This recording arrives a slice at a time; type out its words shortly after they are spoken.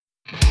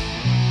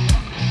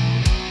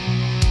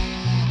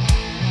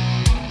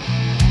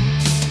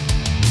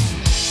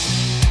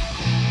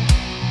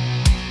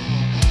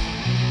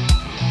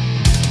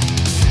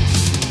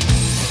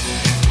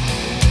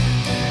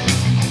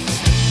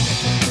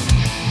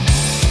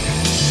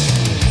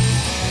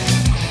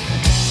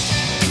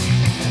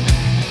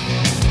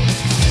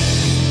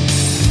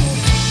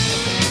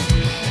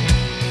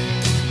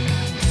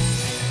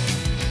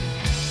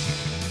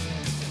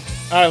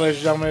All right, ladies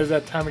and gentlemen, it's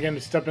that time again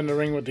to step in the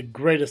ring with the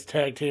greatest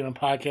tag team in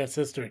podcast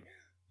history.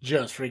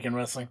 Just Freaking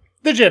Wrestling.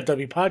 The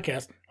JFW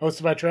Podcast,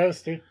 hosted by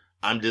Travis T.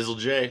 I'm Dizzle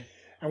J.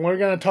 And we're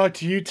going to talk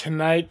to you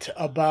tonight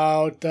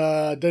about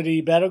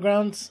WWE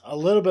Battlegrounds, a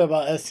little bit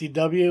about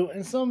SCW,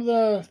 and some of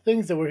the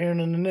things that we're hearing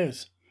in the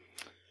news.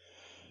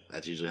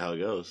 That's usually how it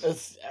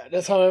goes.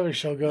 That's how every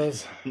show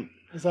goes.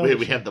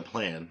 We have the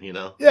plan, you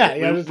know?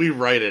 Yeah. We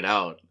write it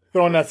out.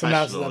 Throwing that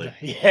synopsis out there.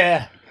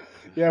 Yeah.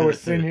 Yeah, we're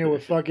sitting here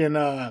with fucking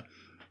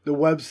the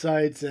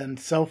websites and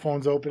cell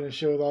phones open and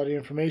shit with all the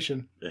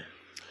information.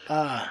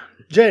 Yeah.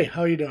 Jay,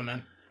 how you doing,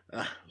 man?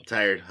 I'm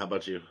tired. How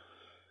about you?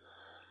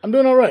 I'm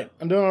doing all right.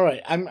 I'm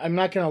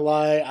not gonna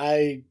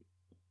lie.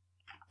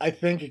 I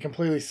think it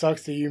completely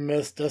sucks that you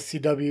missed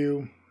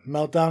SCW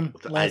Meltdown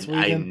last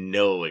weekend. I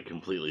know it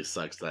completely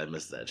sucks that I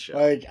missed that show.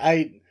 Like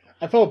I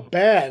felt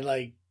bad,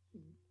 like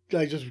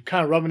just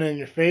kind of rubbing it in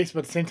your face, but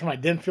at the same time I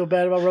didn't feel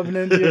bad about rubbing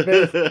it into your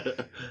face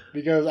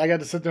because I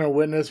got to sit there and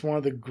witness one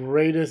of the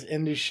greatest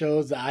indie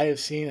shows that I have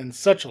seen in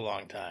such a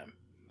long time.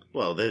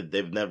 Well,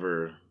 they've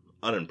never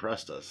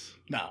unimpressed us.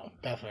 No,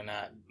 definitely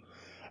not.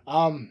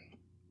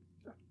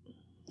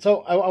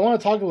 So I want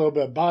to talk a little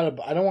bit about it,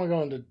 but I don't want to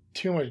go into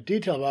too much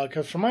detail about it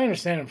because from my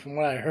understanding, from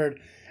what I heard,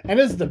 and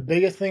this is the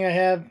biggest thing I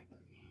have,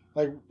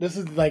 like this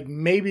is like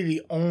maybe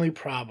the only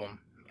problem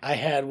I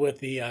had with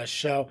the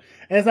show,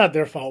 and it's not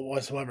their fault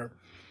whatsoever.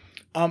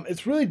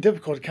 It's really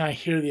difficult to kind of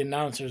hear the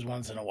announcers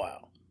once in a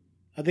while.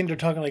 I think they're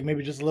talking like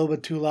maybe just a little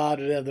bit too loud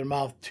or they have their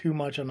mouth too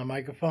much on the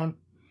microphone.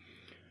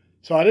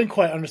 So I didn't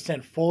quite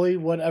understand fully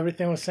what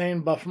everything was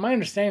saying, but from my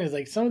understanding is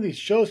like some of these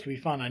shows can be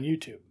found on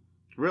YouTube.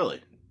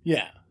 Really?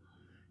 Yeah,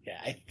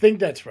 I think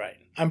that's right.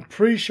 I'm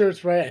pretty sure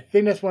it's right. I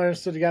think that's what I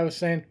understood the guy was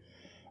saying.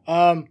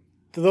 To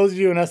those of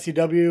you in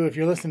SCW, if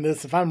you're listening to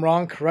this, if I'm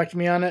wrong, correct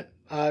me on it,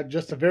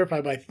 just to verify,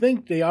 but I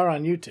think they are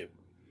on YouTube.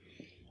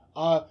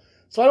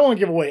 So I don't want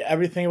to give away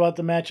everything about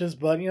the matches,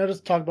 but,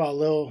 just talk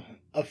about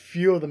a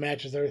few of the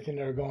matches, everything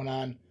that are going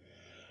on.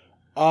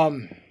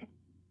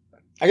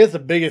 I guess the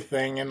biggest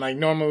thing, and like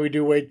normally we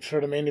do wait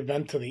for the main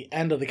event to the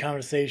end of the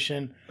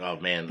conversation. Oh,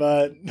 man.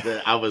 But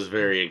I was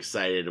very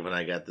excited when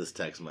I got this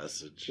text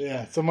message.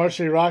 Yeah, so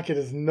Marshe Rockett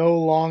is no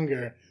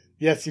longer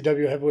the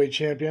SCW Heavyweight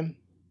Champion.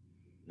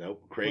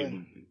 Nope.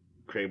 Craig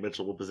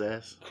Mitchell whooped his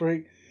ass.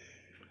 Craig.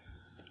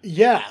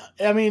 Yeah,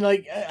 I mean,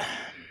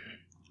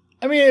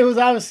 it was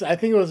obviously, I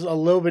think it was a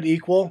little bit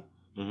equal,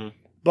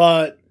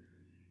 but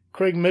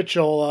Craig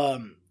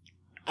Mitchell,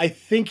 I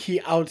think he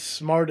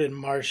outsmarted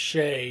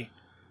Marshe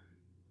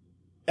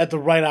at the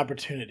right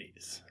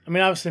opportunities. I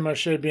mean, obviously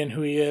Marshe being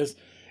who he is,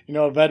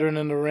 a veteran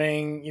in the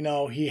ring,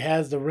 he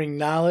has the ring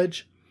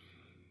knowledge,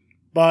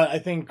 but I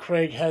think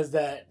Craig has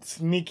that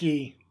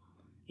sneaky,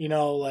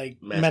 Master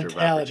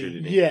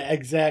mentality. Yeah,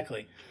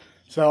 exactly.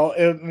 So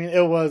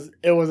it was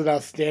an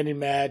outstanding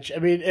match. I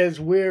mean, it's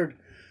weird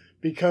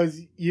because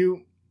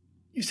you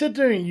sit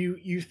there and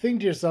you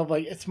think to yourself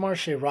like it's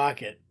Marshe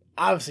Rockett.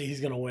 Obviously,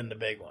 he's gonna win the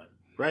big one,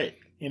 right?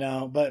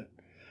 But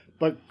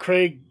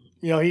Craig,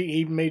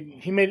 he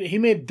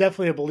made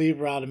definitely a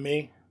believer out of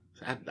me.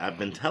 I've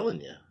been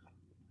telling you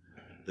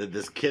that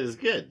this kid is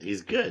good.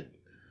 He's good.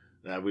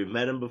 We've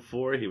met him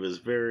before. He was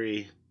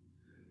very,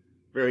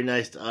 very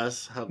nice to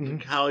us.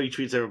 How he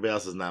treats everybody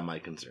else is not my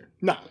concern.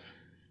 No.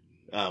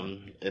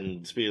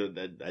 And speaking of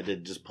that, I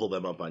did just pull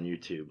them up on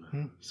YouTube,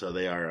 so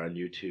they are on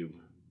YouTube.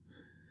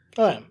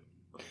 Oh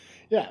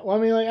yeah. Well, I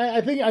mean,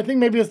 I think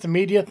maybe it's the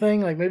media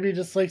thing. Like maybe he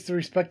just likes to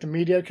respect the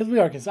media because we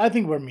are. I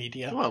think we're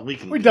media. Well, we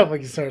definitely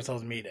consider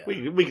ourselves media.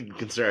 We can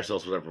consider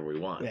ourselves whatever we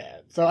want. Yeah.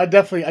 So I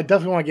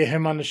definitely want to get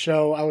him on the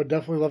show. I would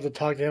definitely love to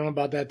talk to him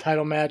about that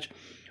title match.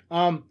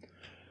 Don't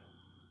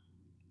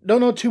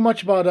know too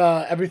much about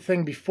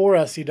everything before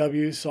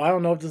SCW, so I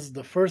don't know if this is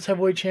the first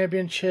heavyweight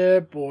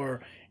championship or.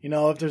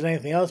 If there's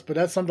anything else, but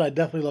that's something I'd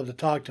definitely love to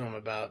talk to him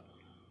about.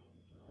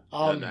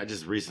 I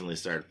just recently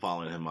started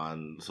following him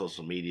on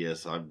social media,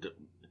 so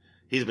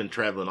he's been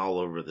traveling all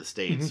over the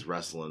States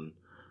wrestling,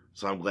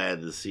 so I'm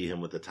glad to see him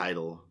with the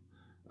title.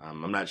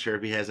 I'm not sure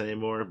if he has any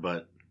more,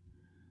 but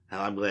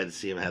hell, I'm glad to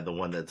see him have the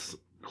one that's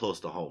close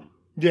to home.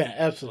 Yeah,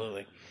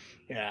 absolutely.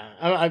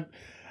 Yeah,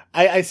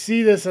 I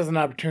see this as an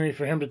opportunity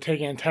for him to take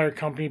an entire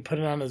company, put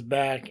it on his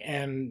back,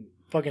 and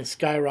fucking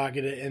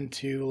skyrocket it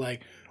into,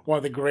 like, one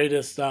of the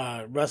greatest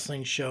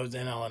wrestling shows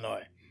in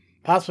Illinois,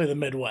 possibly the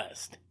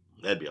Midwest.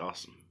 That'd be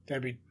awesome.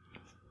 That'd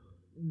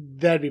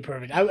be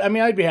perfect. I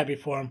mean, I'd be happy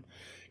for him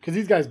because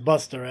these guys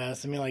bust their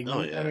ass. I mean,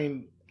 I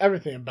mean,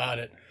 everything about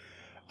it.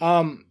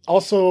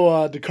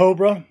 Also, the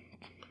Cobra.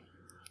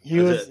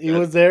 He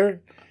was there.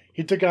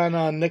 He took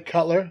on Nick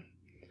Cutler,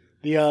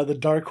 the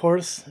Dark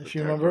Horse, if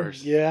you remember.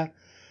 Horse. Yeah.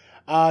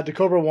 The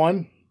Cobra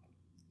won.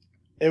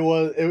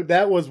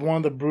 That was one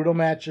of the brutal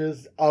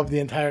matches of the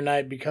entire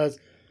night because.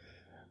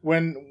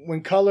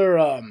 When Cutler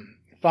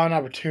found an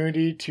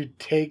opportunity to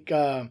take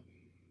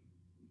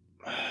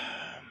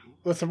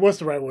what's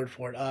the right word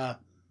for it? I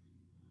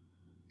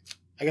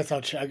guess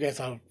I'll try. I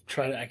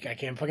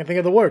can't fucking think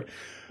of the word.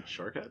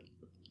 Shortcut.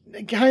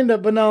 Kind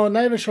of, but no,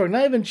 not even short,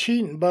 not even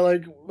cheating,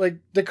 but like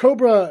the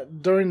Cobra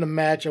during the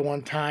match at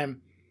one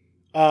time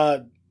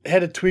had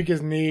to tweak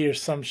his knee or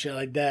some shit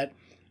like that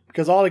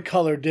because all the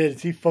color did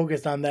is he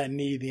focused on that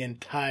knee the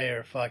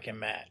entire fucking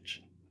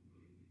match.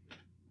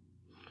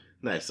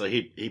 Nice. So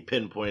he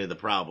pinpointed the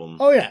problem.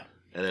 Oh yeah.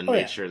 And then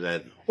made sure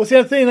that. Well, see,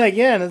 the thing, like,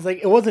 yeah, and it's like,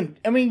 it wasn't,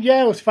 I mean,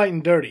 yeah, it was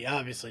fighting dirty,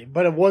 obviously,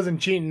 but it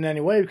wasn't cheating in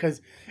any way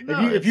because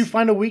if you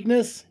find a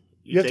weakness,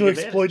 you have to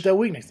exploit that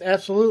weakness.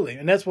 Absolutely.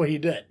 And that's what he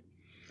did.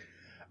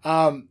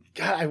 God,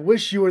 I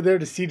wish you were there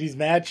to see these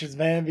matches,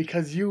 man,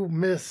 because you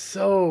miss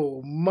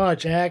so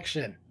much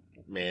action.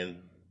 Man.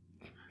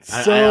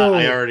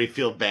 I already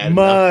feel bad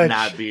enough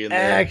not being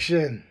there.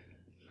 Action.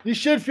 You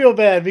should feel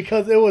bad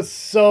because it was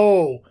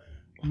so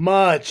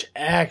much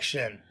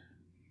action.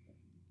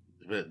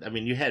 But I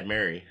mean, you had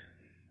Mary.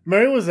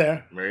 Mary was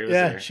there. Mary was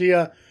there. She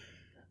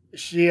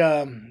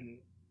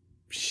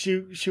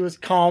was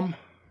calm.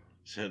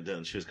 She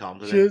was calm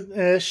today. She was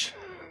ish.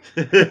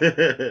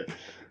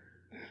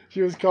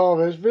 She was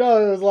calm-ish, but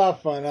no, it was a lot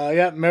of fun.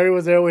 Yeah, Mary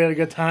was there. We had a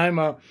good time.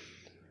 I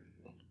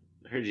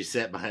heard you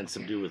sat behind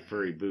some dude with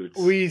furry boots.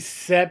 We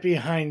sat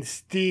behind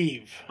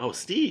Steve. Oh,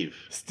 Steve.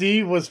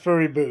 Steve was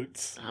furry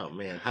boots. Oh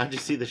man, how'd you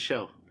see the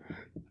show?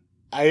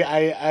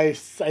 I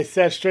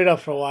sat straight up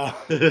for a while.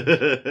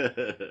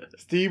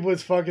 Steve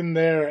was fucking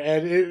there,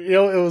 and it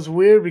was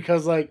weird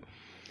because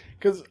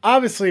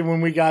obviously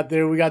when we got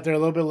there a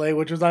little bit late,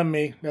 which was on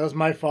me. That was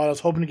my fault. I was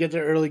hoping to get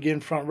there early, get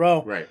in front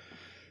row. Right.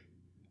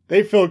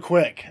 They filled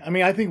quick. I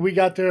mean, I think we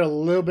got there a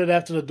little bit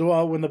after the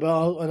door when the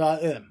bell.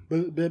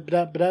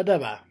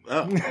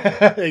 Oh.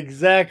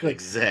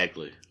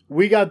 Exactly.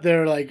 We got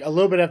there like a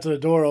little bit after the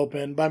door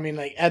opened, but I mean,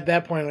 like at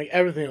that point, like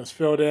everything was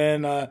filled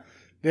in.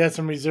 They had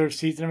some reserved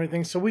seats and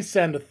everything, so we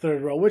sat in the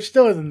third row, which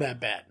still isn't that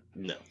bad.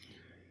 No.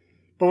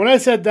 But when I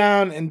sat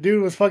down and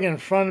dude was fucking in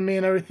front of me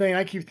and everything,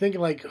 I keep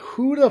thinking, like,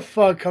 who the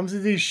fuck comes to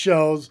these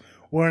shows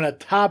wearing a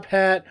top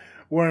hat,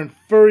 wearing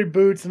furry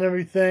boots and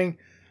everything?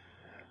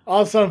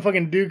 All of a sudden,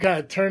 fucking dude kind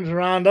of turns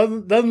around,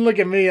 doesn't look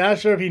at me. I'm not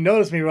sure if he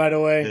noticed me right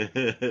away.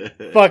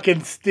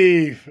 Fucking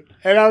Steve.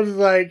 And I was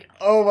like,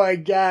 oh my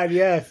God,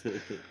 yes.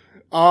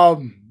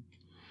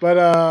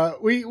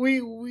 But we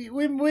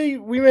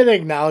made an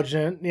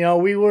acknowledgement. You know,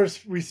 we were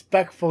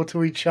respectful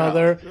to each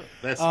other.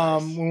 That's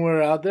nice. When we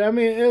were out there. I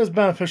mean, it was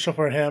beneficial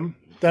for him,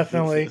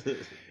 definitely.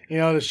 You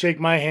know, to shake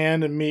my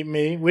hand and meet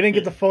me. We didn't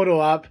get the photo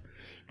op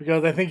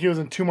because I think he was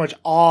in too much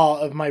awe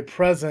of my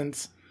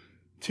presence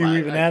to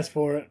even ask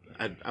for it.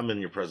 I'm in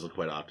your presence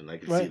quite often. I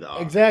can see the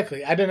awe.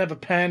 Exactly. I didn't have a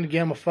pen to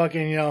get him a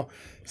fucking,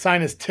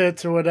 sign his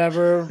tits or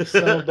whatever.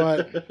 So,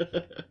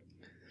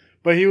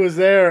 but he was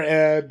there,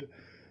 and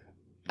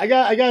I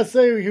gotta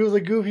say, he was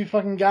a goofy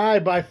fucking guy,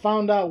 but I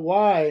found out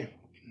why.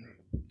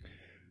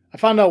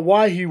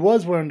 He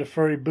was wearing the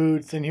furry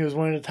boots and he was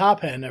wearing the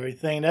top hat and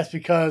everything. That's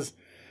because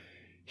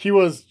he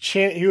was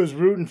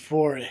rooting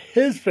for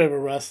his favorite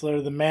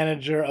wrestler, the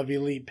manager of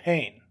Elite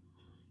Pain.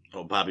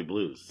 Oh, Bobby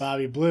Blues.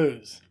 Bobby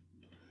Blues.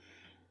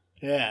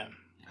 Yeah.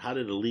 How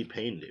did Elite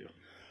Pain do?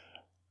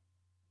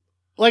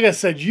 Like I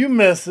said, you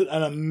missed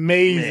an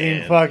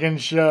amazing fucking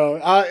show.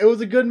 It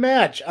was a good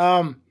match.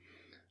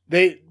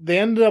 They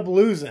ended up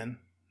losing.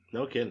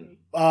 No kidding.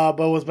 But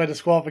it was by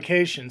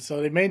disqualification.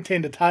 So they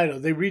maintained the title.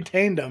 They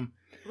retained them.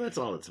 Well, that's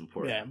all that's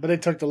important. Yeah, but they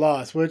took the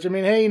loss. Which, I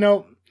mean, hey,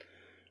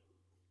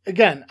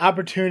 again,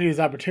 opportunity is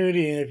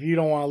opportunity. And if you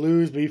don't want to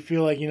lose, but you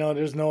feel like,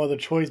 there's no other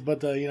choice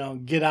but to,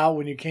 get out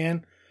when you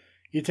can,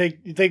 you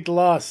take the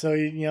loss.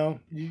 So,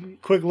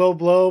 quick low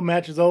blow,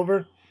 match is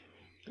over.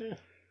 Yeah.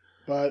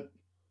 But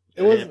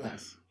it was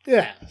nice.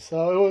 Yeah,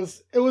 so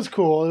it was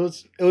cool.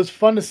 It was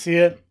fun to see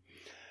it.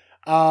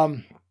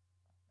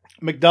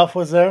 McDuff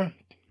was there.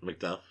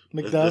 McDuff.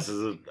 This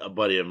is a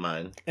buddy of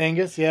mine.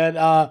 Angus,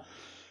 yeah.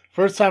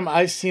 First time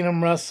I've seen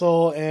him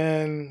wrestle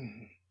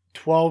in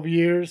 12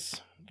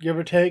 years, give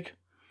or take.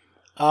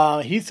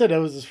 He said it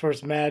was his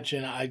first match,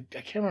 and I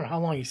can't remember how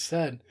long he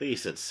said. I think he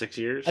said 6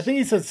 years. I think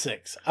he said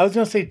 6. I was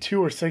going to say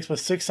 2 or 6, but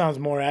 6 sounds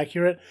more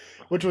accurate.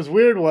 Which was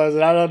weird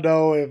and I don't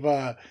know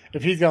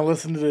if he's going to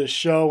listen to this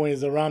show when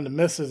he's around the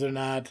missus or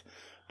not,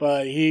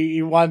 but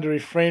he wanted to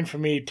refrain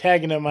from me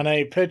tagging him on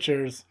any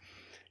pictures.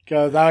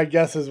 Because I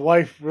guess his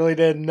wife really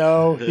didn't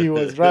know he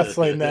was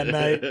wrestling that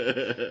night.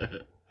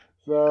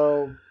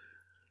 So,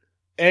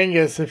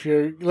 Angus, if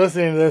you're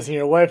listening to this and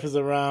your wife is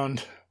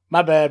around,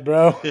 my bad,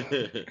 bro.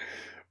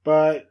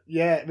 But,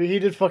 yeah, he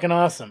did fucking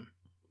awesome.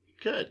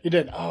 Good. He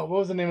did. Oh, what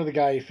was the name of the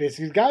guy he faced?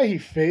 The guy he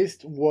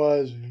faced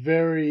was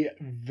very,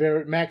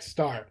 very... Max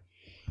Starr.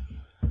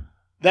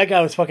 That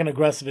guy was fucking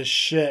aggressive as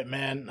shit,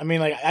 man. I mean,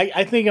 like,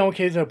 I think on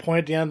occasion, a point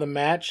at the end of the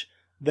match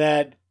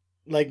that...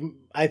 Like,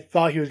 I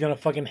thought he was going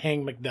to fucking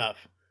hang McDuff.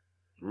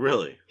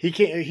 Really? He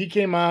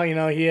came out,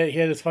 he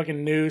had his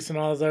fucking noose and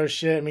all this other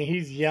shit. I mean,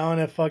 he's yelling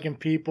at fucking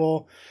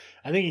people.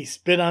 I think he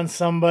spit on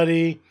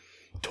somebody,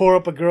 tore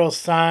up a girl's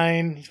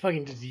sign. He's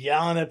fucking just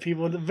yelling at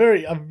people. A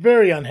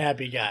very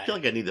unhappy guy. I feel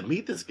like I need to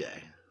meet this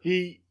guy.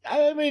 He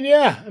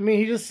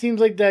just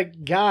seems like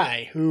that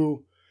guy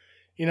who,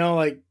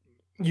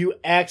 you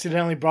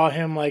accidentally brought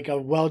him like a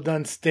well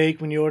done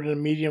steak when you ordered a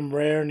medium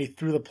rare and he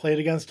threw the plate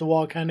against the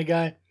wall kind of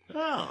guy.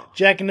 Oh.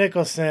 Jack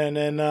Nicholson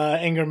and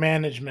anger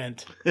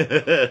management.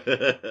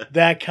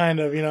 That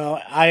kind of,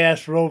 I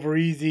asked for over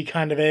easy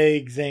kind of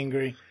eggs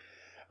angry.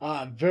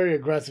 Very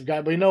aggressive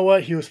guy. But you know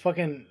what? He was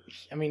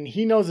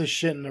he knows his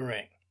shit in the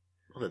ring.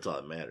 Well, that's all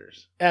that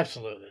matters.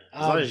 Absolutely.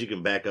 As long as you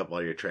can back up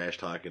all your trash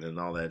talking and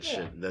all that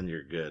shit, then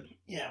you're good.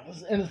 Yeah.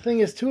 And the thing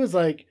is, too, is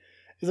like,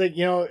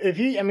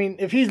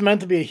 if he's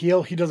meant to be a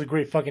heel, he does a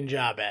great fucking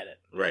job at it.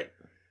 Right.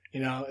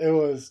 It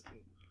was...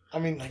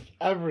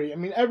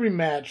 every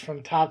match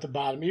from top to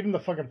bottom, even the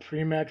fucking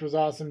pre-match was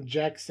awesome.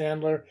 Jack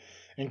Sandler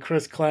and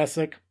Chris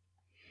Classic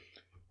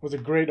was a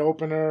great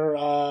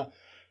opener.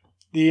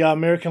 The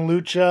American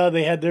Lucha,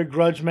 they had their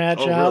grudge match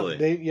out.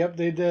 Really?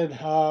 They did.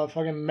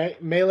 Fucking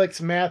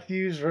Malex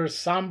Matthews versus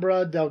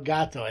Sombra Del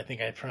Gato. I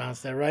think I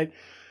pronounced that right.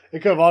 They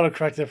could have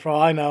autocorrected for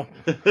all I know.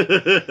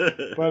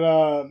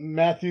 But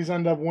Matthews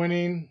ended up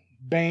winning.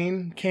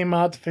 Bane came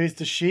out to face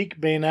the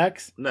Sheik, Bane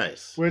X.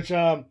 Nice. Which,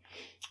 I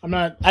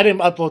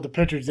didn't upload the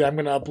pictures yet. I'm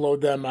going to upload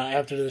them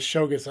after the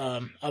show gets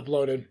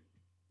uploaded.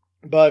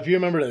 But if you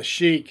remember, the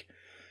Sheik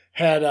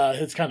had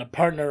his kind of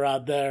partner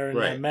out there in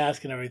that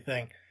mask and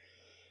everything.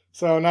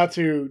 So not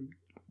to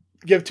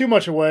give too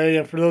much away,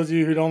 and for those of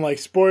you who don't like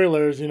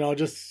spoilers,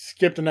 just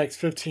skip the next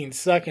 15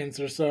 seconds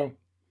or so.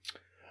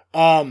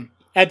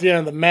 At the end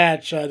of the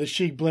match, the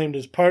Sheik blamed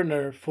his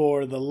partner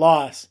for the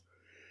loss.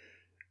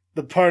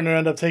 The partner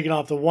ended up taking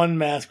off the one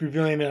mask,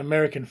 revealing an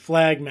American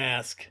flag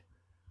mask.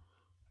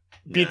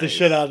 Beat the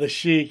shit out of the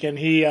Sheik, and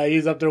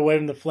he's up there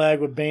waving the flag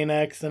with Bane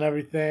X and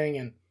everything,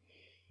 and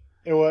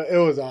it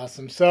was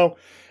awesome. So,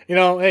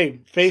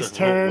 hey, face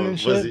turn and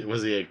shit.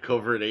 Was he a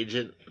covert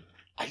agent?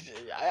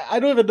 I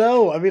don't even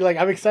know.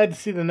 I'm excited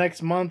to see the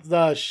next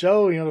month's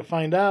show, to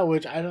find out.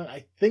 Which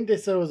I think they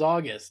said it was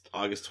August.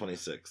 August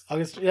 26th.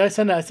 August. Yeah, I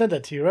sent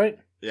that to you, right?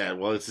 Yeah.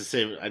 Well, it's the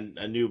same.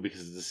 I knew because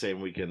it's the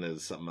same weekend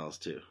as something else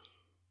too.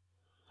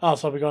 Oh,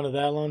 so I'll be going to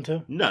that alone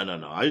too? No.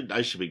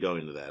 I should be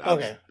going to that.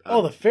 Okay.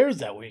 The fair's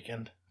that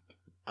weekend.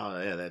 Oh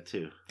yeah, that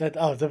too.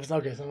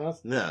 Okay, something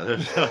else. No,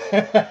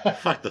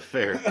 fuck the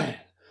fair.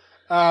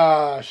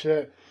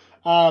 Shit.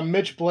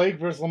 Mitch Blake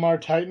versus Lamar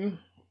Titan.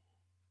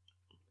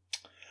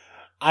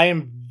 I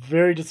am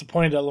very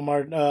disappointed that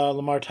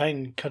Lamar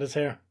Titan cut his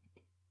hair.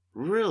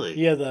 Really?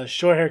 He has a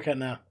short haircut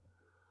now.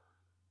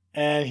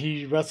 And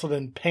he wrestled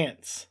in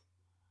pants.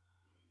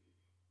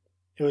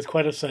 It was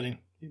quite upsetting.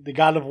 The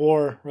God of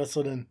War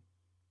wrestled in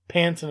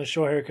pants and a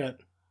short haircut.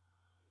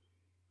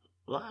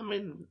 Well,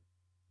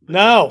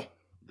 no!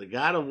 The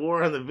God of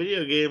War on the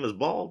video game is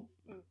bald.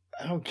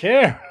 I don't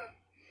care.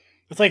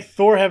 It's like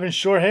Thor having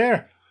short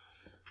hair.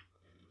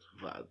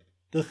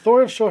 Does Thor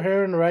have short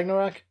hair in the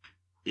Ragnarok?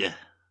 Yeah.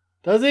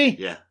 Does he?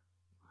 Yeah.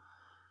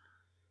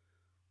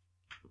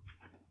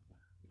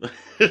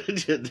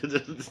 It's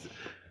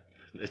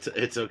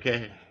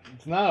okay.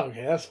 It's not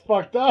okay. That's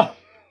fucked up.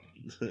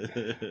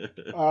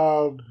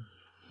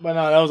 But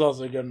no, that was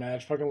also a good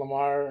match. Fucking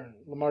Lamar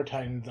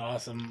Titan's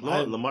awesome.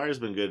 Lamar's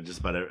been good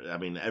just about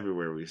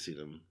everywhere we've seen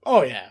him.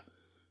 Oh yeah.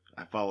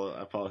 I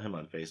follow him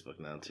on Facebook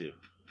now too.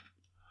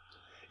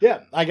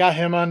 Yeah, I got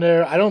him on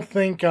there. I don't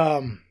think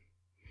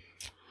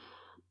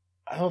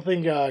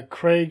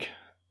Craig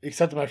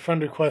accepted my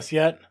friend request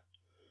yet.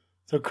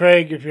 So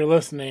Craig, if you're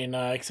listening,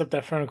 accept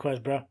that friend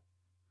request, bro.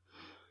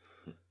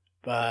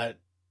 But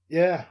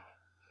yeah.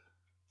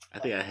 I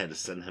think I had to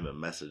send him a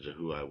message of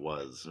who I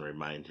was and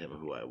remind him of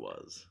who I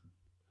was.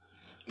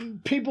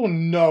 People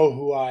know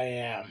who I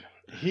am.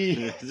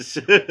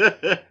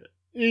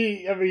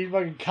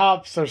 Fucking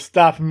cops are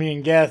stopping me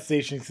in gas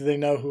stations because they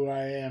know who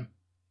I am.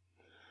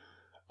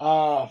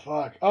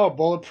 Fuck. Oh,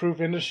 Bulletproof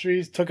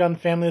Industries took on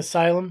Family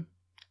Asylum,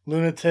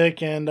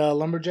 Lunatic, and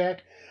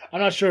Lumberjack.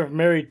 I'm not sure if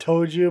Mary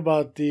told you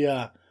about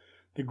the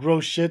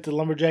gross shit that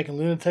Lumberjack and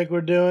Lunatic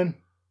were doing.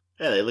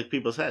 Yeah, they lick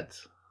people's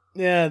heads.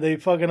 Yeah, they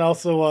fucking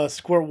also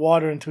squirt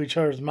water into each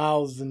other's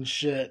mouths and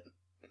shit.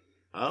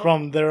 Oh.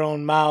 From their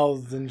own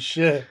mouths and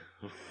shit.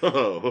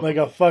 Oh. Like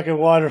a fucking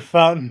water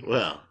fountain.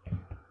 Well.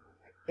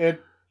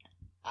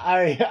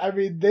 I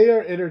mean, they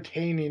are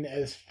entertaining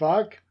as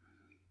fuck.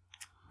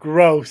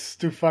 Gross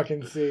to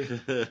fucking see.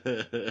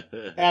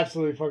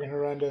 Absolutely fucking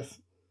horrendous.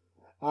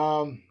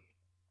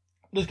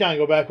 Just kind of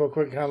go back real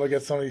quick and kind of look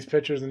at some of these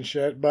pictures and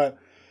shit, but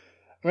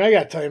I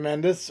gotta tell you,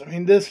 man, this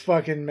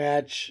fucking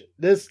match,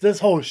 this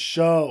whole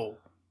show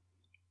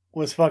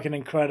was fucking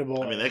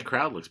incredible. That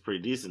crowd looks pretty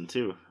decent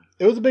too.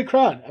 It was a big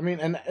crowd.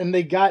 And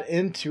they got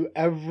into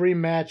every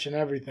match and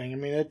everything.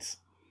 It's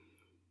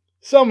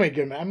so many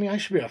good matches. I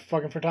should be a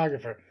fucking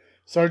photographer.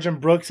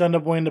 Sergeant Brooks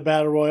ended up winning the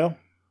Battle Royal.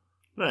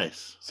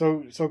 Nice.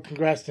 So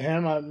congrats to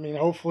him.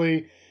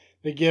 Hopefully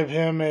they give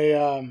him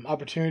a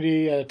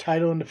opportunity at a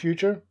title in the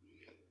future.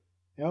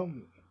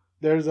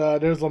 There's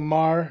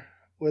Lamar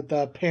with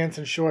pants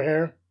and short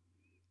hair.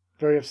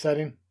 Very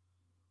upsetting.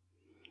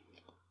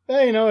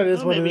 Yeah, it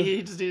is what it is. Maybe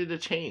he just needed a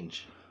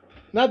change.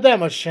 Not that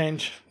much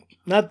change.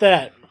 Not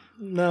that.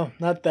 No,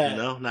 not that.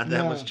 No, not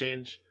that much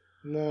change?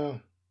 No.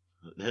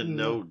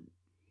 No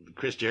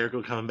Chris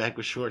Jericho coming back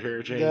with short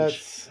hair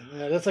change.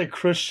 That's like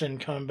Christian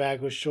coming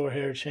back with short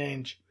hair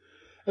change.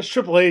 That's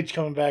Triple H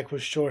coming back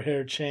with short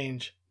hair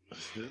change.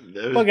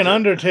 Fucking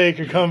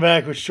Undertaker coming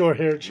back with short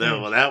hair change.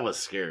 No, well, that was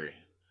scary.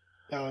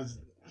 That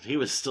He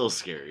was still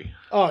scary.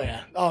 Oh,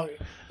 yeah. Oh,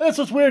 that's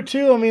what's weird,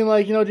 too. I mean,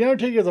 like, you know, The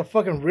Undertaker's a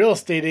fucking real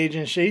estate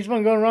agent shit. He's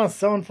been going around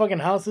selling fucking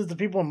houses to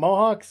people in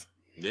Mohawks.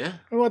 Yeah.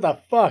 I mean, what the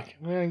fuck?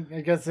 I mean,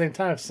 I guess at the same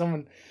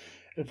time,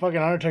 if fucking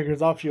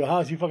Undertaker's off you a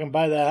house, you fucking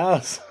buy that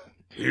house.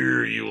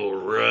 Here you will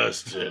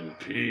rest in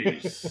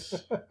peace.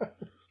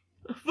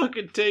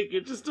 Fucking take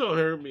it. Just don't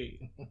hurt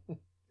me.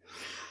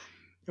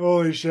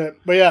 Holy shit.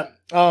 But yeah,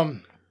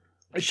 the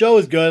show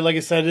is good. Like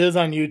I said, it is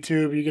on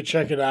YouTube. You can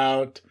check it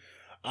out.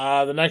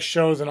 The next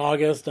show is in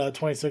August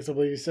 26th, I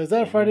believe you said. Is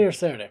that a Friday or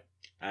Saturday?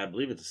 I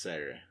believe it's a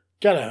Saturday.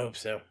 Gotta hope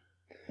so.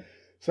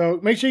 So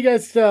make sure you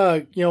guys,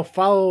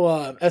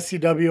 follow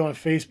SCW on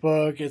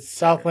Facebook. It's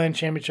Southland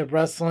Championship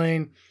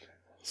Wrestling.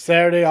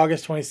 Saturday,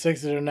 August 26th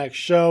is their next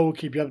show. We'll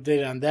keep you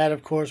updated on that,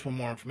 of course, when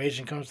more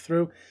information comes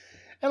through.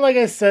 And like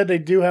I said, they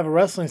do have a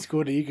wrestling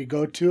school that you could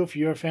go to if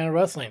you're a fan of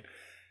wrestling.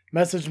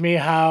 Message me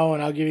how,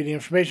 and I'll give you the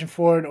information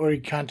for it, or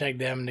you can contact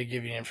them and they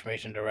give you the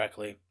information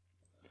directly.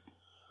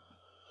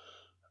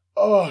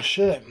 Oh,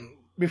 shit.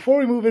 Before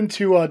we move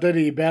into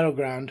WWE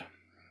Battleground,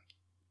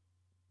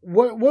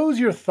 what was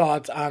your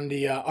thoughts on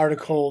the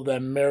article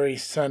that Mary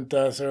sent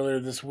us earlier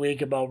this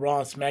week about Raw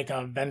and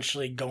SmackDown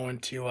eventually going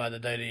to the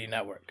WWE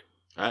Network?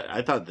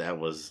 I thought that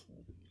was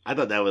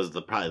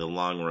probably the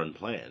long run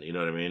plan. You know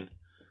what I mean?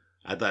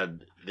 I thought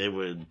they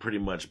would pretty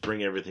much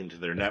bring everything to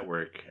their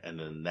network, and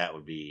then that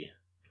would be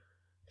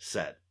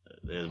set.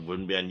 It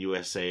wouldn't be on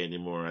USA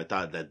anymore. I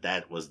thought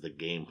that was the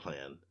game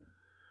plan.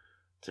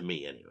 To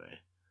me, anyway.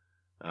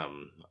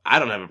 I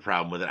don't have a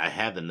problem with it. I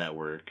have the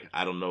network.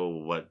 I don't know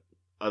what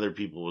other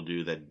people will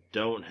do that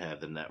don't have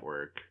the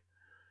network,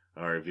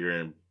 or if you're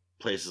in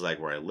places like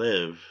where I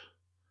live,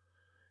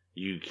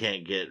 you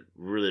can't get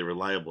really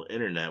reliable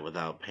internet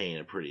without paying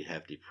a pretty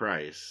hefty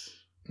price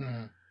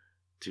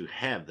to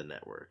have the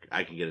network.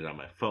 I can get it on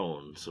my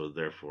phone, so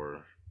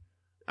therefore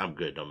I'm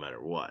good no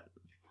matter what.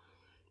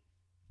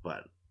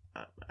 But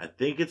I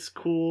think it's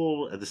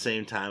cool. At the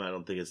same time, I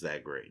don't think it's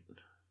that great.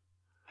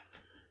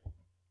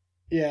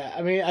 Yeah,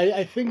 I mean,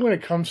 I think when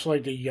it comes to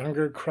like the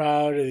younger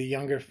crowd or the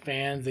younger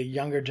fans, the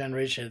younger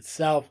generation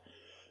itself,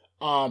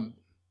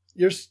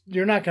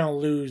 you're not going to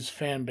lose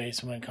fan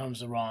base when it comes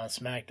to Raw and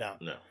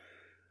SmackDown. No.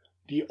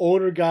 The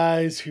older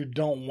guys who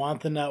don't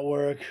want the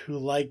network, who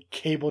like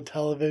cable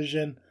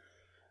television,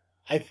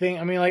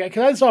 because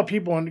I saw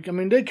people,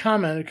 they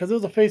commented because it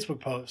was a Facebook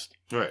post.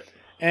 Right.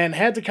 And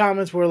had the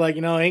comments where like,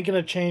 ain't going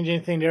to change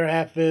anything. Their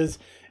half is,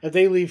 if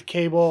they leave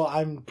cable,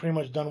 I'm pretty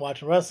much done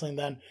watching wrestling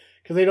then.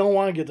 Because they don't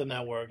want to get the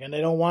network, and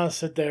they don't want to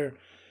sit there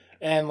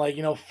and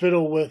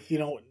fiddle with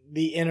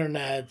the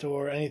internet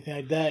or anything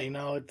like that.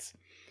 It's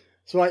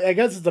so I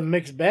guess it's a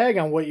mixed bag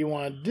on what you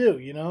want to do.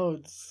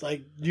 It's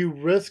like, do you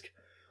risk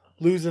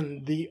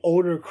losing the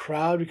older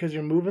crowd because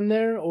you're moving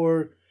there,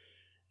 or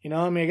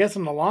I guess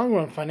in the long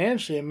run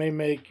financially it may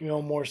make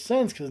more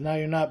sense because now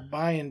you're not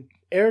buying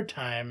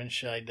airtime and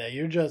shit like that.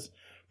 You're just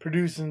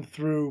producing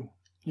through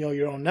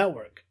your own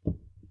network.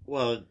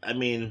 Well,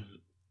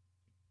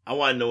 I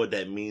want to know what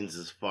that means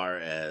as far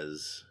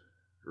as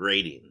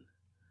rating.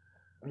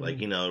 Like,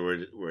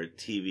 we're at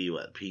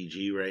TV,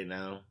 PG right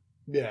now?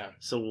 Yeah.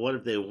 So what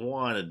if they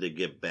wanted to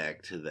get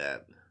back to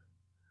that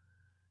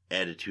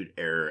Attitude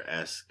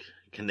Era-esque?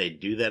 Can they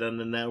do that on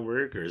the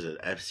network, or is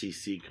it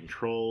FCC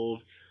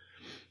controlled?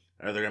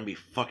 Are there going to be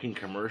fucking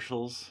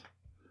commercials?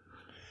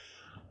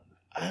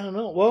 I don't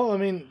know. Well,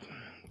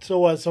 so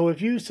what? So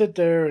if you sit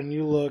there and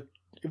you look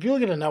at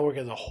the network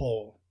as a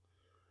whole,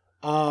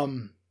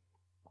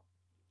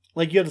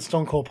 like you have the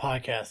Stone Cold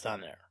podcast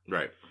on there.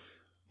 Right.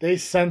 They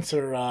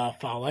censor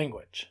foul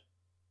language.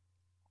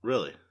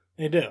 Really?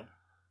 They do.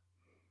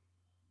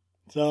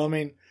 So,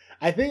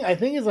 I think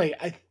it's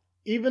like,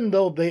 even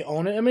though they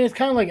own it, it's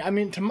kind of like,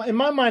 in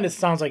my mind, it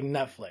sounds like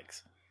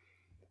Netflix.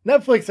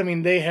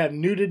 Netflix, they have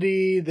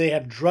nudity, they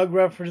have drug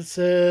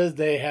references,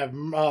 they have,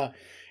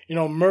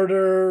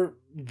 murder,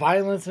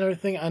 violence and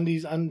everything on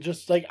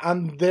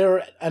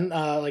their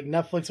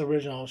Netflix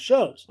original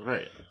shows.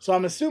 Right. So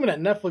I'm assuming that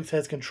Netflix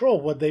has control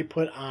of what they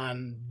put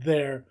on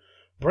their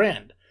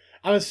brand.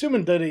 I'm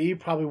assuming WWE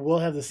probably will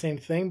have the same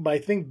thing, but I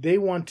think they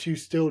want to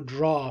still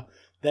draw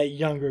that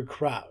younger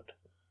crowd.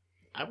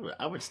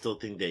 I would still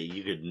think that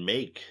you could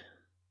make.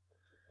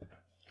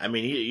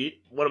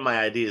 One of my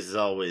ideas has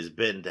always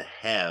been to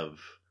have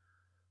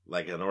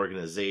like an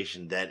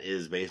organization that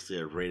is basically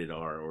a rated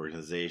R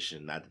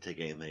organization, not to take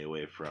anything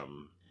away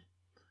from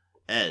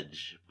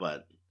Edge,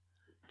 but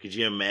could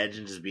you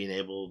imagine just being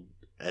able,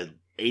 at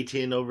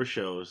 18 over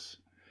shows,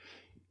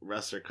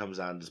 wrestler comes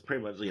on, just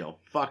pretty much,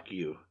 fuck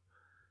you.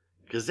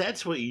 Because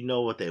that's what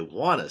what they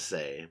want to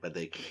say, but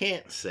they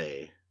can't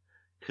say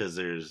because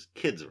there's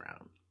kids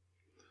around.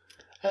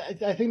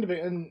 I think,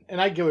 and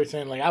I get what you're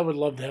saying, like, I would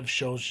love to have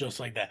shows just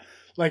like that,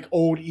 like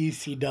old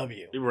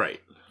ECW. Right.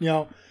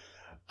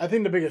 I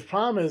think the biggest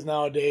problem is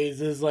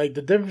nowadays is like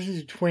the difference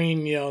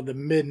between, the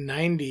mid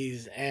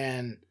 90s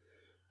and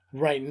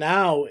right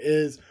now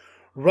is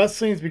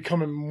wrestling is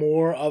becoming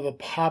more of a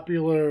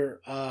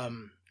popular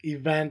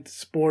event,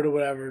 sport, or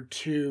whatever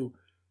to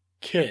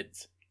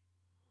kids.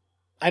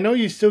 I know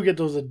you still get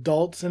those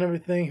adults and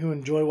everything who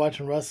enjoy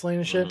watching wrestling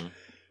and shit,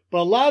 but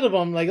a lot of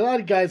them, like a lot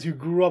of guys who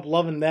grew up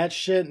loving that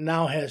shit,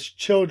 now has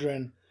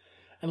children,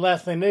 and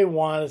last thing they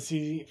want is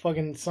see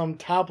fucking some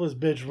topless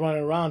bitch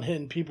running around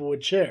hitting people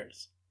with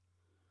chairs.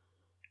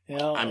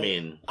 I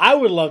mean, I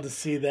would love to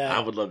see that. I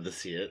would love to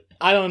see it.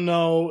 I don't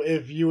know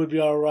if you would be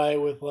all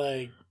right with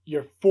like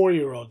your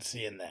 4-year-old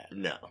seeing that.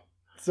 No.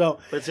 So,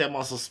 but see, I'm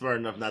also smart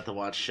enough not to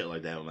watch shit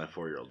like that with my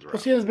 4-year-old. Well,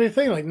 see, that's the big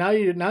thing. Like now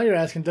you're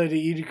asking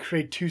WWE to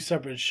create 2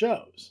 separate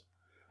shows.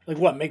 Like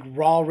what? Make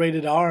Raw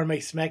rated R and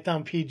make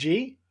SmackDown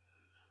PG?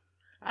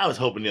 I was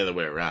hoping the other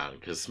way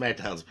around because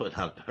SmackDown's putting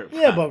out better.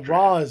 Yeah, but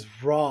Raw is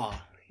Raw.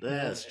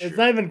 That's true. It's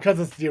not even because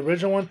it's the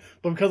original one,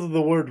 but because of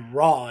the word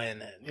Raw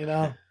in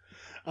it.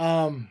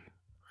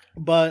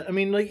 But I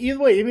mean, like either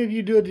way, even if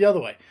you do it the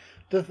other way,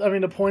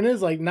 the point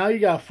is like now you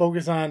gotta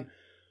focus on.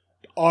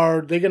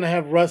 Are they going to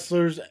have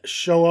wrestlers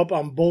show up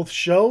on both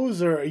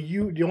shows, or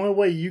the only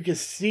way you can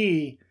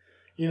see,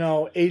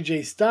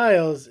 AJ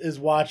Styles is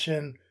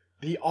watching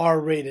the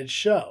R-rated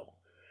show,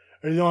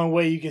 or the only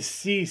way you can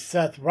see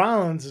Seth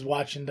Rollins is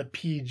watching the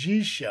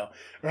PG show,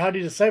 or how do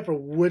you decipher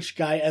which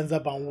guy ends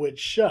up on which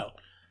show?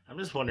 I'm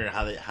just wondering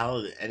how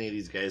any of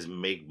these guys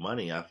make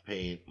money off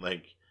paying.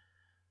 Like,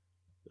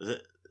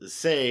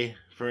 say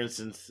for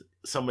instance,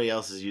 somebody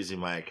else is using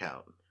my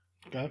account.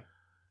 Okay.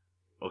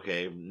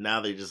 Okay,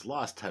 now they just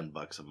lost $10 a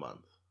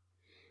month.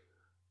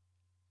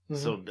 Mm-hmm.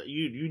 So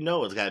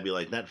it's got to be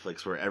like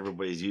Netflix where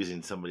everybody's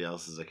using somebody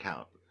else's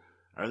account.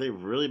 Are they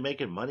really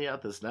making money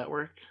out this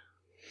network?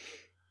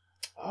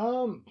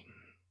 I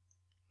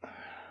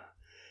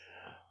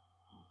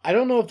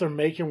don't know if they're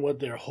making what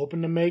they're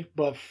hoping to make,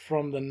 but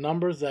from the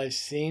numbers I've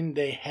seen,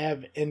 they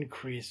have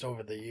increased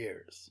over the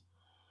years.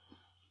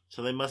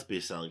 So they must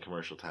be selling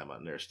commercial time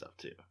on their stuff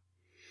too.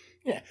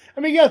 Yeah, I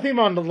mean, you gotta think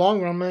about it in the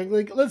long run.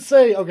 Like let's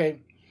say,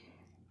 okay,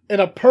 in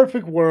a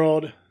perfect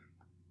world,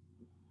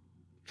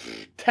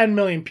 10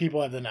 million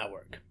people have the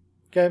network.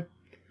 Okay?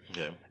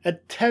 Okay.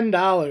 At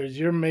 $10,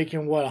 you're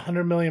making what,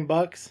 $100 million?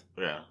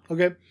 Yeah.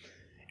 Okay.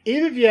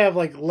 Even if you have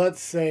like, let's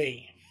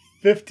say,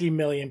 50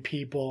 million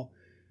people,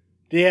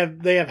 they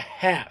have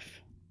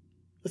half.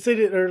 Let's say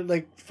they're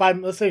like 5.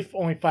 Let's say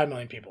only 5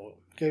 million people.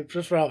 Okay,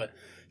 just for relevant.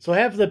 So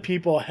half of the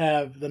people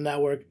have the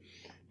network.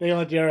 They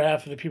only let the other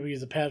half of the people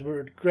use the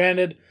password.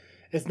 Granted,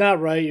 it's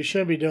not right. You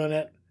shouldn't be doing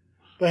it.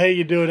 But hey,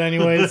 you do it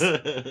anyways.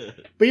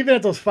 But even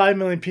at those 5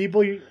 million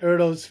people, you're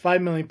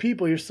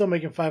still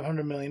making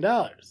 $500 million.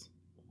 I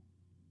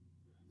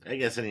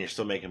guess then you're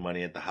still making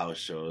money at the house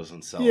shows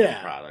and selling the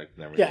product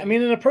and everything. Yeah, I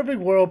mean, in a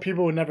perfect world,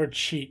 people would never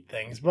cheat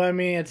things. But I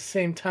mean, at the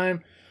same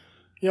time,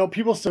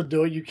 people still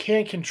do it. You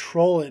can't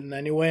control it in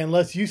any way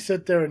unless you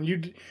sit there and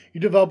you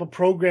develop a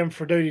program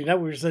for WWE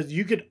Network that says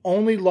you could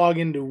only log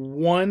into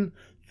one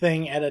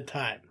thing at a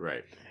time.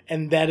 Right.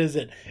 And that is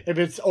it. If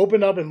it's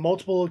opened up in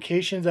multiple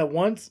locations at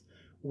once,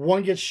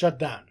 one gets shut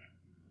down.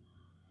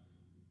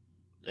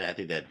 Yeah, I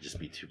think that'd just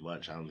be too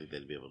much. I don't think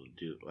they'd be able to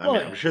do it.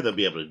 I'm sure they'll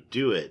be able to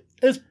do it.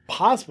 It's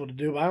possible to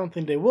do, but I don't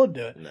think they will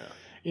do it. No.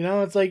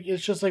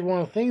 It's just like one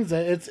of the things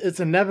that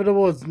it's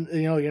inevitable. It's,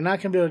 you're not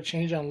going to be able to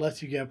change it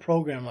unless you get a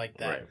program like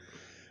that. Right.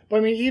 But I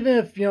mean, even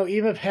if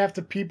half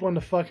the people in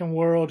the fucking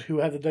world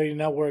who have the WWE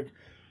Network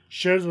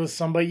shares with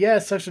somebody, yeah,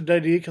 it's such a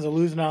WWE because they're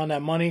losing out on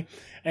that money,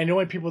 and the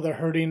only people they're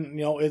hurting,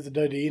 is the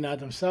WWE, not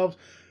themselves.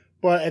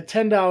 But at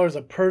 $10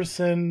 a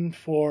person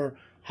for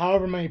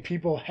however many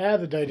people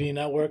have the WWE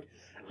Network,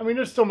 I mean,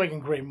 they're still making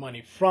great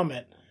money from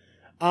it.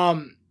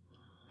 I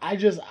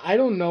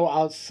don't know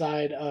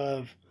outside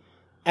of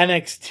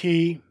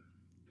NXT,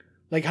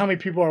 like how many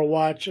people are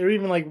watching, or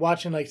even like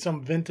watching like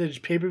some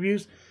vintage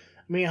pay-per-views.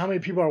 I mean, how many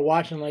people are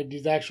watching like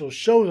these actual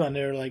shows on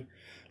there? Like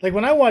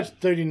when I watch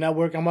WWE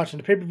Network, I'm watching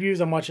the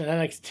pay-per-views, I'm watching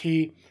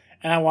NXT,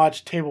 and I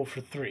watch Table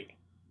for Three.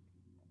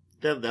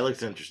 That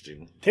looks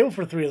interesting. Table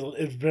for Three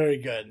is very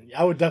good.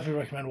 I would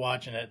definitely recommend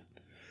watching it.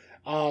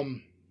 But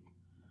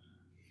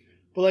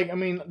like, I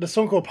mean, the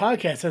Stone Cold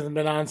podcast hasn't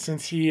been on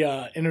since he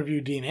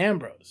interviewed Dean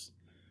Ambrose,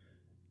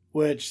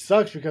 which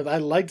sucks because I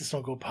like the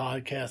Stone Cold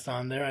podcast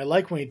on there. I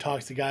like when he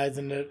talks to guys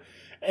and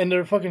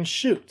they're fucking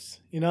shoots.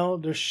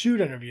 They're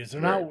shoot interviews.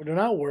 They're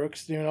not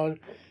works.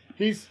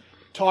 He's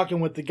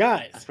talking with the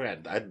guys. I forgot.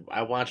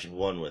 I watched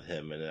one with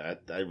him, and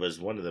it was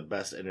one of the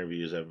best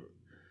interviews ever.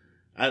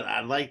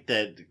 I like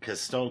that because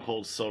Stone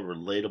Cold's so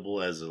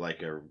relatable as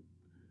like a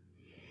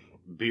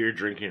beer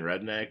drinking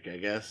redneck, I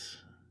guess,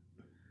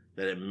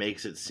 that it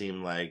makes it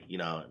seem like,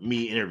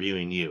 me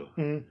interviewing you.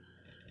 Mm-hmm.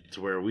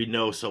 To where we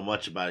know so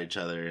much about each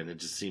other, and it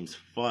just seems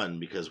fun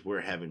because we're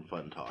having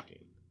fun talking.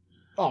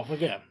 Oh,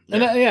 yeah.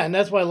 And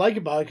that's what I like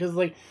about it, because,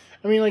 like,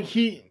 I mean, like,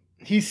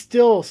 he's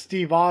still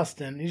Steve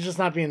Austin. He's just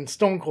not being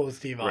Stone Cold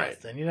Steve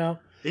Austin, You're not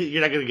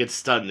going to get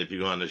stunned if you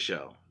go on the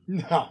show.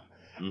 No.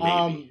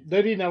 Maybe.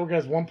 WWE Network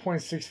has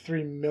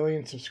 1.63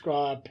 million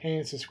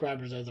paying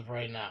subscribers as of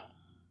right now.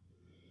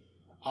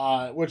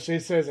 Which they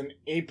say is an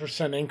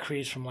 8%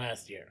 increase from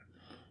last year.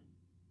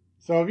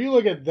 So if you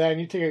look at that and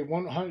you take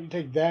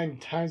that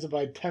and times it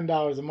by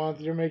 $10 a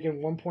month, you're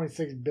making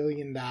 $1.6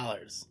 billion.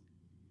 No,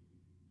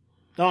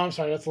 I'm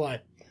sorry, that's a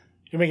lie.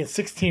 You're making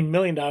 $16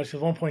 million because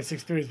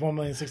 1.63 is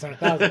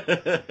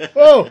 1,600,000.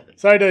 Oh,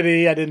 sorry,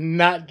 WWE, I did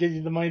not give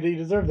you the money that you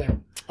deserve there.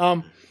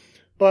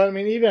 But I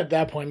mean, even at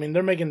that point, I mean,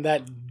 they're making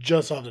that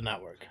just off the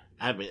network.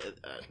 I mean,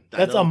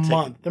 that's a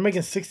month. They're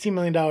making $16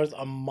 million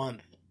a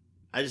month.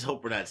 I just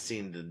hope we're not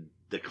seeing the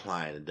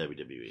decline in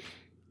WWE.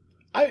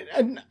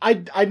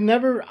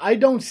 I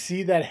don't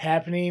see that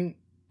happening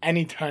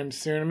anytime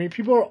soon. I mean,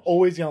 people are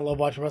always gonna love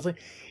watching wrestling,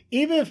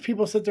 even if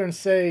people sit there and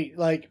say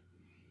like,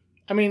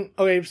 I mean,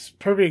 okay,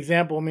 perfect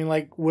example. I mean,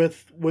 like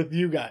with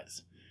you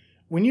guys,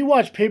 when you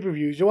watch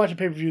pay-per-views, you're watching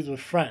pay-per-views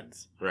with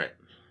friends, right?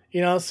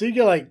 You know, so you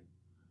get like,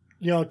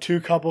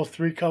 2 couples,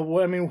 3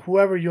 couples. I mean,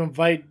 whoever you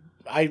invite,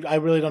 I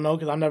really don't know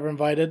because I'm never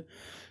invited,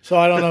 so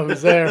I don't know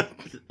who's there.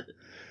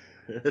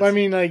 But I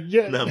mean, like,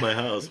 yeah, not my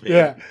house, man.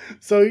 Yeah,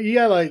 so you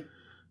got like,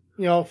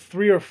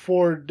 3 or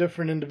 4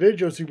 different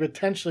individuals who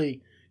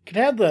potentially could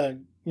have the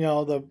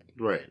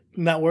right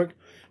network,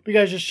 but you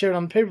guys just share it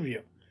on the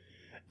pay-per-view.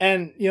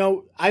 And,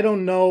 I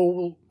don't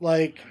know,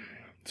 like,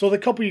 so the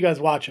couple you guys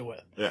watch it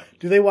with, yeah,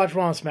 do they watch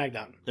Raw and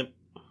SmackDown? Yep.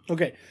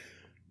 Okay.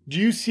 Do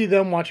you see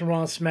them watching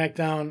Raw and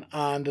SmackDown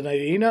on the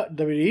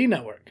WWE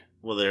Network?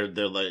 Well, they're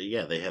like,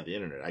 yeah, they have the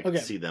internet. I can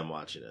see them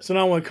watching it. So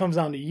now when it comes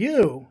down to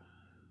you,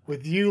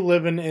 with you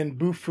living in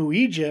Bufu,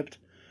 Egypt,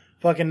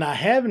 fucking not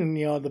having,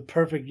 the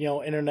perfect,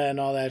 internet and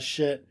all that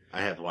shit.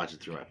 I have to watch it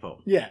through my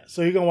phone. Yeah,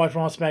 so you're going to watch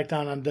Raw and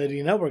SmackDown on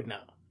WWE Network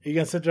now. You're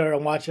going to sit there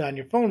and watch it on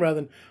your phone rather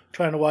than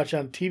trying to watch it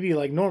on TV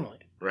like normally.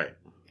 Right.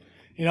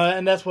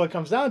 And that's what it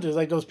comes down to. Is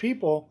like those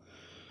people,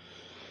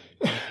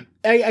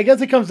 I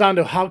guess it comes down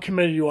to how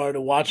committed you are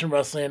to watching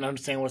wrestling and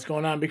understanding what's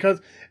going on.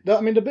 Because,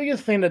 the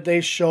biggest thing that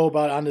they show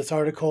about on this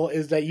article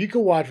is that you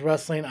can watch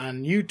wrestling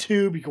on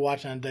YouTube, you can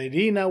watch it on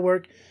WWE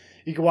Network,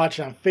 you can watch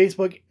it on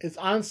Facebook. It's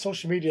on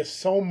social media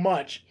so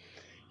much.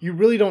 You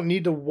really don't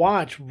need to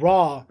watch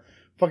Raw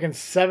fucking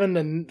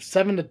 7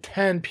 to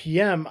 10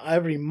 p.m.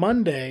 every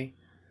Monday.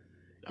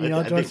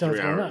 I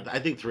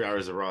think 3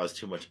 hours of Raw is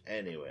too much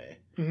anyway.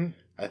 Mm-hmm.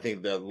 I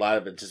think that a lot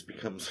of it just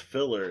becomes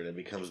filler and it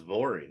becomes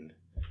boring.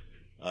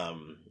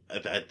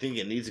 I think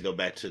it needs to go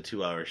back to a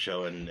 2-hour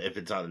show, and if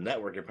it's on the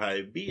network, it'd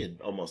probably be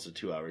almost a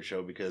 2-hour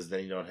show because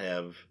then you don't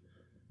have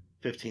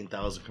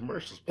 15,000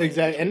 commercials.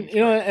 Exactly, and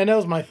and that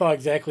was my thought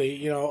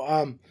exactly.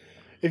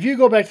 If you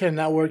go back to the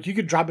network, you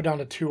could drop it down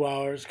to 2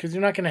 hours because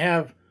you're not going to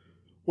have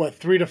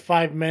 3 to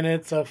 5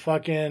 minutes of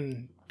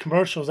fucking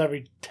commercials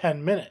every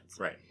 10 minutes.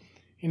 Right.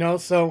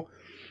 So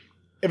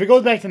if it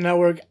goes back to the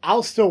network,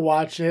 I'll still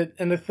watch it.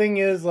 And the thing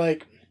is,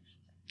 like,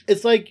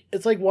 it's like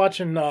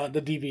watching the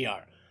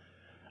DVR.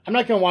 I'm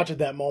not gonna watch it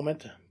that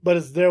moment, but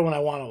it's there when I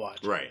want to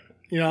watch. Right.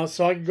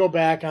 So I could go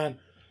back on,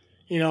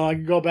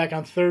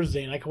 on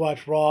Thursday and I could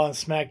watch Raw and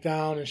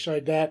SmackDown and shit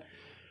like that.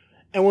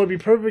 And what would be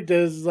perfect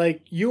is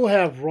like you'll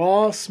have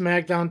Raw,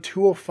 SmackDown,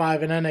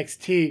 205, and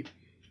NXT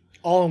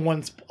all in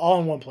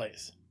one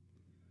place.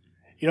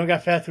 You don't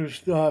got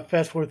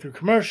fast forward through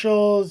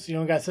commercials. You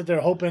don't got to sit there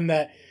hoping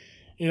that,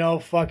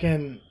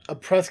 fucking a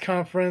press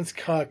conference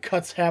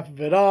cuts half of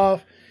it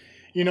off.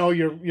 Your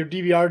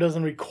DVR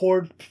doesn't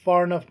record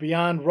far enough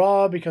beyond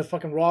Raw because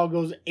fucking Raw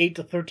goes 8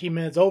 to 13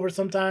 minutes over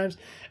sometimes,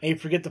 and you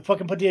forget to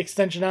fucking put the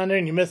extension on there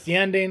and you miss the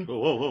ending.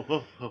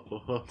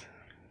 Whoa.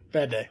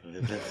 Bad day.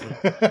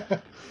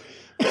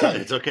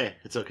 It's okay.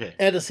 It's okay.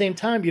 At the same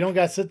time, you don't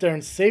got to sit there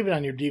and save it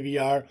on your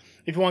DVR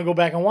if you want to go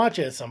back and watch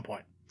it at some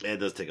point. It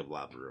does take up a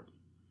lot of room.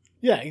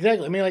 Yeah,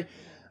 exactly. I mean,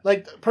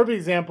 like the perfect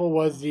example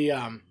was the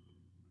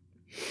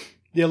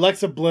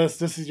Alexa Bliss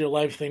 "This Is Your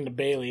Life" thing to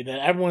Bayley that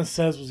everyone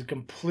says was a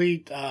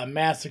complete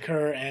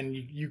massacre, and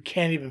you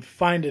can't even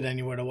find it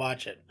anywhere to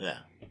watch it. Yeah,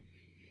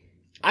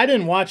 I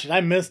didn't watch it. I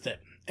missed it,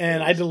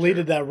 and I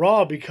deleted that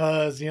Raw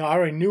because I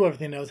already knew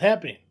everything that was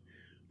happening.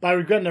 But I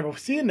regret never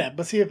seeing that.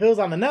 But see, if it was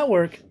on the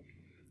network,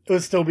 it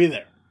would still be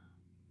there.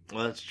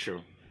 Well, that's true.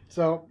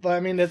 So, but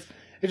I mean, it's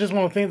just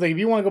one of the things. Like, if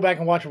you want to go back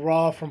and watch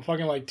Raw from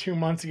fucking like 2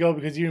 months ago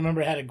because you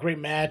remember it had a great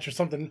match or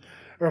something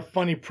or a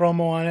funny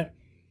promo on it,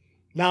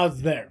 now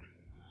it's there.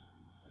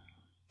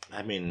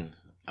 I mean,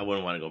 I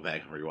wouldn't want to go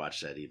back and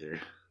rewatch that either.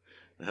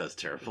 That was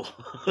terrible.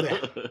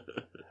 Yeah.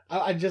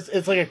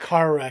 It's like a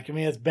car wreck. I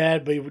mean, it's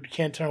bad, but you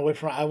can't turn away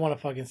from it. I want to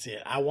fucking see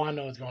it. I want to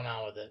know what's going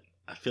on with it.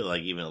 I feel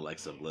like even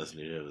Alexa Bliss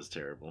knew it was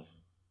terrible.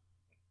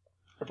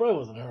 It probably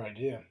wasn't her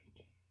idea.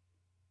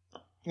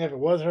 If it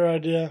was her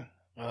idea,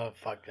 oh,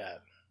 fuck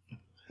that.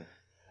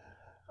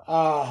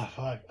 Oh,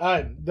 fuck.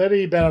 Alright,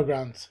 WWE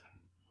Battlegrounds.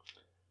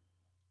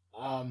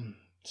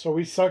 So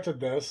we sucked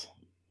at this.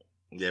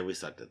 Yeah, we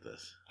sucked at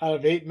this. Out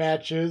of 8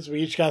 matches,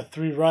 we each got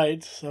 3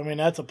 rights. So, I mean,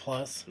 that's a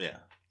plus. Yeah.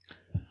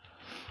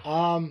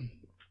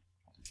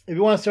 If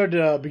you want to start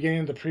at the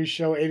beginning of the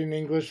pre-show, Aiden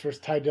English versus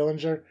Ty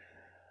Dillinger,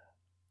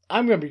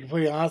 I'm gonna be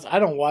completely honest. I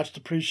don't watch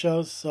the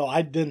pre-shows, so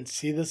I didn't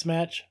see this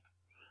match.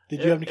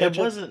 Did you have any catch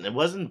up? It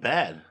wasn't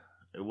bad.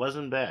 It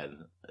wasn't bad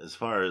as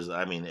far as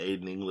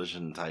Aiden English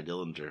and Ty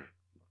Dillinger.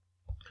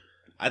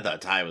 I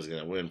thought Ty was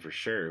gonna win for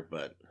sure,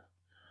 but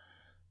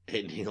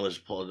Aiden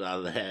English pulled it out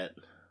of the hat.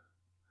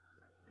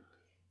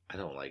 I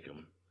don't like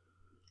him.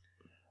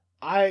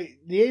 The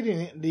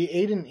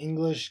Aiden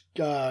English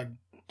guy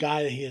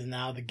that he is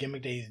now, the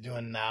gimmick that he's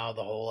doing now,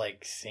 the whole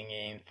like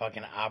singing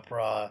fucking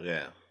opera.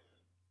 Yeah.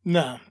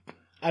 No,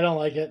 I don't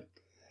like it.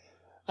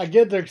 I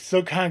get they're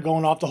still kind of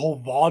going off the whole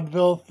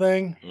vaudeville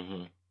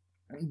thing,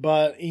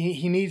 but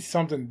he needs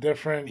something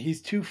different.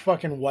 He's too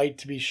fucking white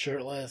to be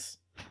shirtless.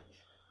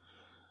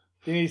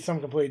 He needs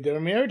something completely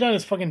different. I mean, every time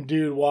this fucking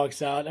dude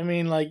walks out, I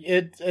mean, like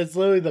it's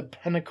literally the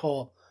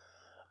pinnacle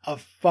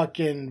of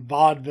fucking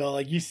vaudeville.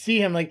 Like you see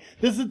him, like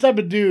this is the type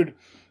of dude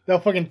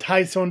that'll fucking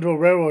tie someone to a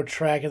railroad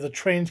track as a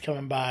train's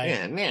coming by.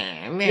 Yeah,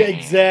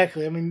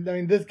 exactly. I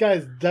mean, this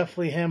guy's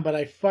definitely him, but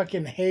I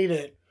fucking hate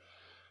it.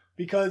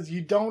 Because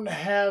you don't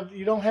have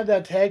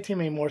that tag team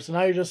anymore, so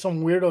now you're just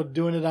some weirdo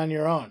doing it on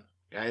your own.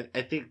 I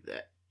think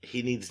that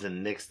he needs to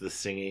nix the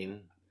singing.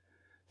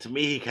 To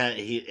me,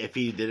 if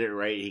he did it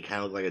right, he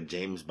kind of looked like a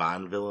James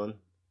Bond villain.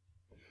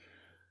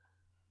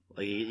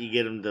 Like you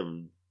get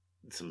him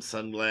some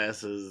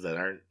sunglasses that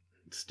aren't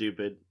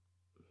stupid,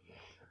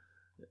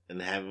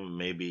 and have him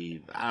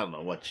maybe I don't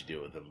know what you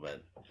do with him,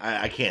 but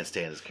I can't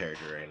stand his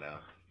character right now.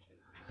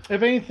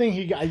 If anything,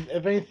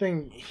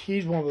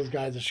 he's one of those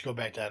guys that should go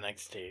back to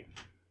NXT.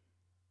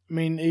 I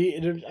mean,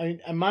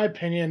 in my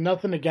opinion,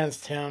 nothing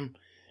against him.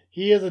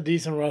 He is a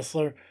decent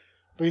wrestler,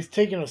 but he's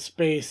taking a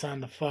space on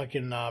the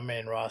fucking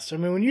main roster. I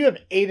mean, when you have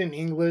Aiden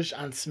English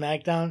on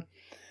SmackDown,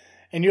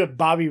 and you have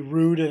Bobby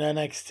Roode in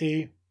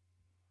NXT.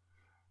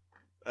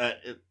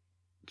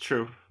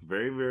 True.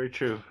 Very, very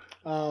true.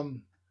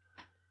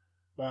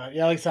 But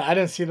yeah, like I said, I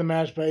didn't see the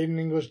match, but Aiden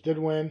English did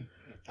win.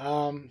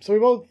 So we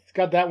both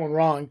got that one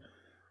wrong.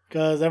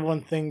 Because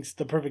everyone thinks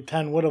the Perfect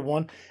 10 would have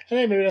won. And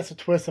hey, maybe that's a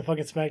twist that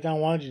fucking SmackDown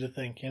wanted you to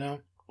think, you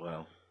know?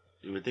 Well,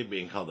 you would think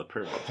being called the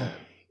Perfect 10.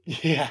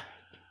 Yeah.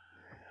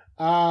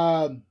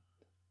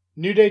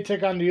 New Day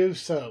took on the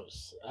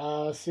Usos.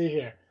 Let's see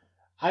here.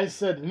 I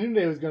said the New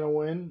Day was going to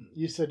win.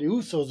 You said the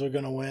Usos were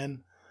going to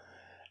win.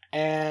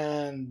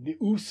 And the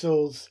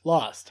Usos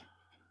lost.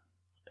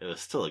 It was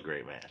still a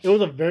great match. It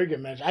was a very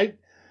good match.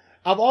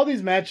 Of all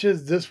these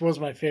matches, this was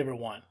my favorite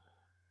one.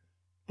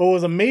 But what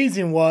was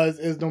amazing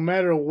is no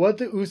matter what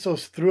the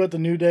Usos threw at the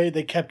New Day,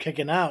 they kept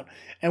kicking out.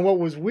 And what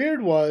was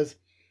weird was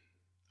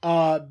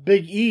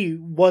Big E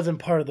wasn't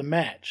part of the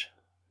match.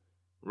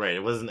 Right.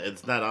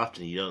 It's not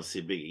often you don't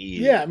see Big E.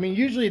 Yeah, I mean,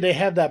 usually they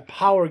have that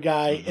power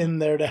guy in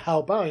there to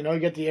help out. You know, you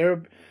get the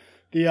aerial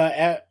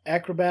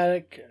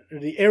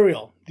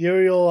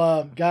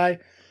guy,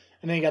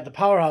 and then you got the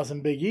powerhouse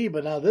in Big E.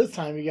 But now this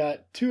time you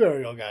got two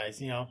aerial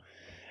guys, you know.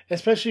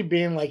 Especially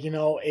being like, you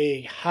know,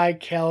 a high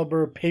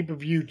caliber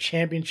pay-per-view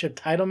championship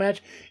title match,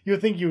 you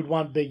would think you would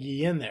want Big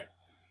E in there.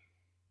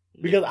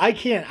 Because I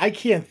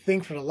can't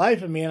think for the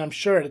life of me, and I'm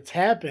sure it's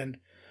happened.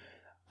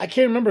 I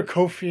can't remember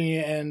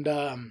Kofi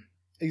and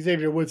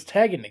Xavier Woods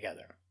tagging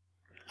together.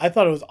 I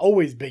thought it was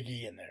always Big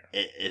E in there.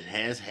 It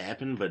has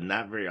happened, but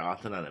not very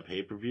often on a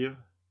pay-per-view.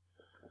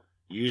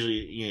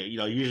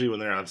 Usually when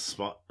they're on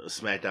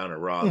SmackDown or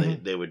Raw,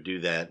 they would do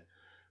that.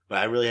 But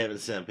I really haven't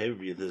seen on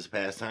pay-per-view this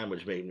past time,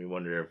 which made me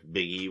wonder if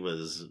Big E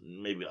was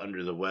maybe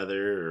under the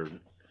weather or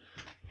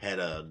had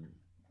a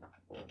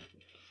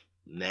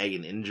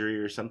nagging injury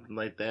or something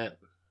like that.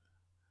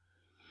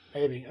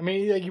 Maybe. I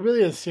mean, like, you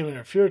really didn't see him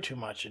interfere too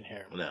much in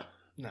here. No.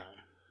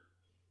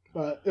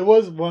 But it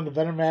was one of the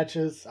better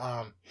matches.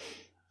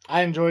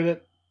 I enjoyed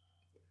it.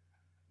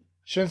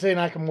 Shinsuke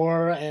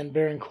Nakamura and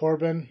Baron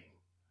Corbin.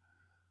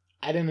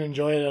 I didn't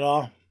enjoy it at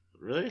all.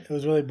 Really? It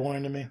was really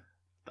boring to me.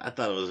 I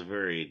thought it was a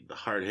very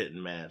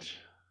hard-hitting match.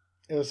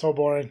 It was so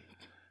boring.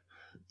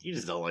 You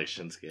just don't like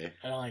Shinsuke.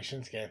 I don't like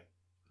Shinsuke.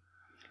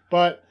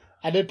 But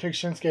I did pick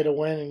Shinsuke to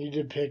win, and you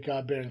did pick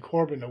Baron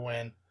Corbin to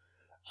win.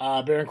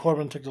 Baron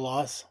Corbin took the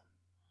loss.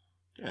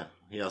 Yeah,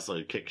 he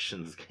also kicked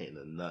Shinsuke in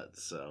the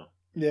nuts, so...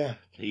 Yeah.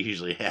 It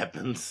usually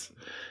happens.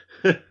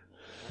 Yeah,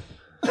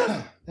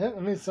 I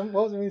mean,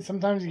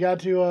 sometimes you got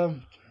to...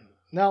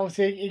 No,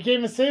 see, you can't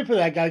even save for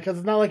that guy, because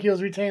it's not like he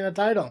was retaining the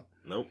title.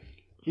 Nope.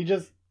 He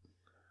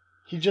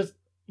just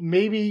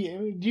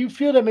maybe. Do you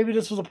feel that maybe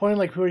this was a point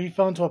like where he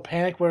fell into a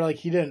panic where like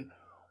he didn't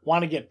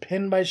want to get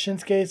pinned by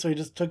Shinsuke, so he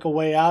just took a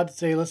way out to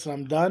say, "Listen,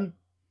 I'm done."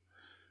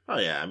 Oh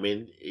yeah, I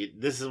mean,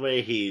 this is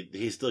where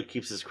he still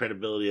keeps his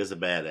credibility as a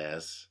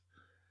badass,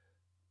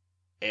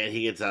 and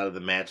he gets out of the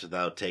match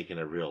without taking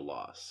a real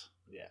loss.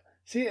 Yeah.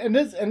 See, and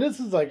this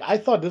is like I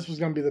thought this was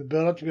going to be the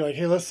build up to be like,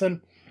 "Hey,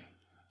 listen,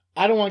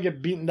 I don't want to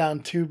get beaten down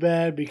too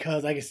bad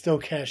because I can still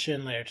cash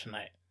in later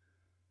tonight."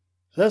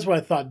 So that's where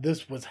I thought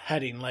this was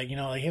heading. Like, you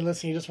know, like, hey,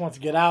 listen, he just wants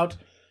to get out,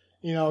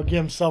 you know, get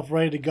himself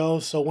ready to go.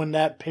 So when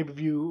that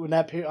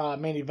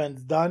main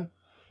event's done,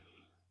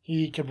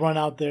 he could run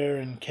out there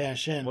and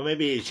cash in. Well,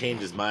 maybe he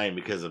changed his mind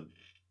because of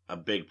a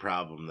big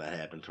problem that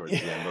happened towards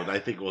the end, but I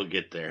think we'll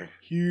get there.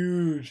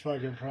 Huge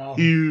fucking problem.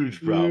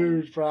 Huge problem.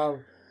 Huge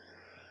problem.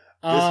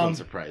 This one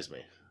surprised me.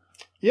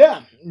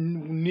 Yeah,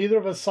 neither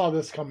of us saw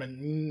this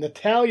coming.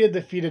 Natalya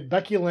defeated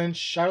Becky Lynch,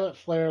 Charlotte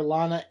Flair,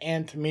 Lana,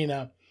 and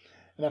Tamina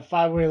in a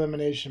 5-way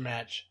elimination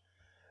match.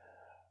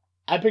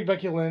 I picked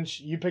Becky Lynch.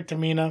 You picked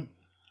Tamina.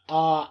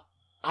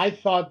 I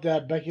thought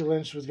that Becky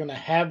Lynch was going to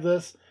have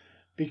this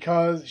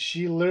because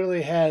she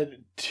literally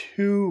had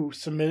two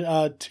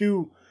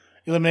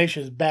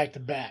eliminations back to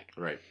back.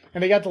 Right.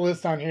 And they got the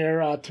list on here.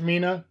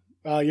 Tamina,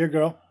 your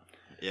girl.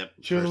 Yep.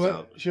 She was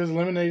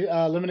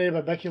eliminated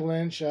by Becky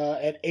Lynch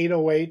at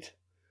 8:08.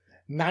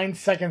 9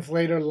 seconds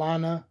later,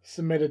 Lana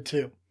submitted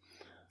 2.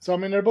 So I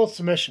mean, they're both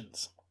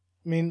submissions.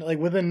 I mean, like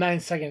within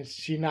 9 seconds,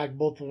 she knocked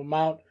both of them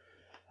out.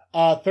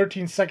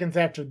 13 seconds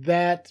after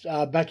that,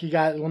 Becky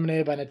got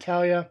eliminated by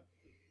Natalya.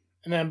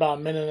 And then about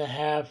a minute and a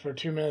half or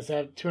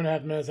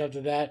 2.5 minutes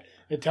after that,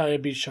 Natalya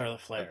beat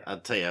Charlotte Flair. I'll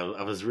tell you,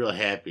 I was real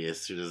happy as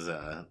soon as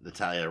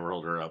Natalya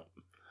rolled her up.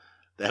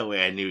 That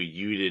way I knew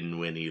you didn't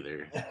win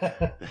either.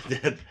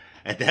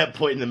 At that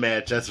point in the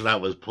match, that's what I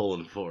was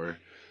pulling for.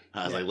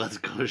 I was like, let's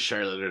go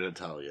Charlotte or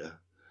Natalya.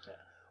 Yeah.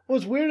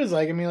 What's weird is,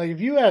 if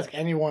you ask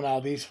anyone out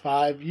of these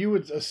 5, you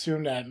would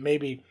assume that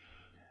maybe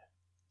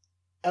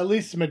at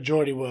least the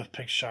majority would have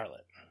picked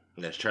Charlotte.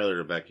 That's Charlotte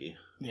or Becky.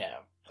 Yeah.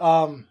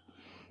 I'm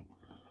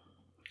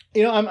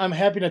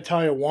happy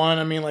Natalya won.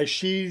 I mean,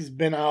 she's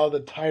been out of the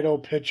title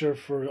picture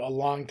for a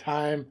long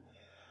time.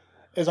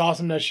 It's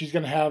awesome that she's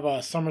going to have a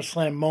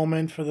SummerSlam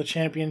moment for the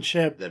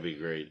championship. That'd be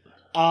great.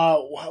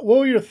 What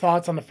were your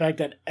thoughts on the fact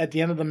that at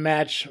the end of the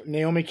match,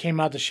 Naomi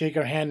came out to shake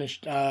her hand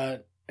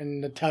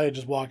and Natalya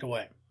just walked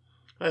away?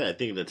 I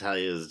think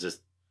Natalya is just,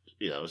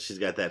 she's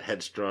got that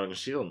headstrong.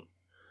 She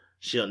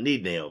don't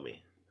need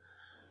Naomi.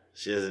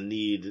 She doesn't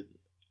need.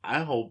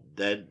 I hope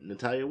that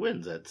Natalya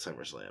wins at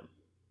SummerSlam.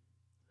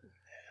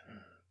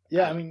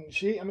 Yeah,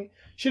 she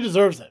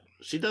deserves it.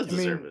 She does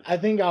deserve it. I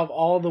think of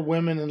all the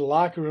women in the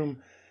locker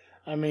room,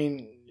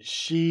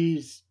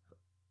 she's.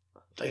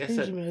 I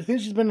think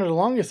she's been there the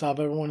longest of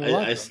everyone in the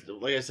locker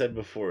room. Like I said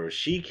before,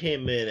 she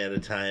came in at a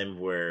time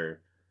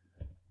where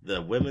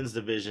the women's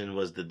division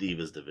was the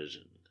Divas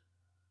division.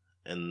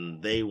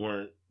 And they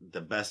weren't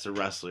the best of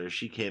wrestlers.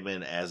 She came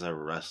in as a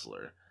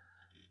wrestler.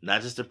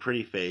 Not just a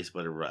pretty face,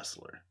 but a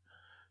wrestler.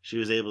 She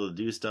was able to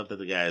do stuff that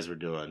the guys were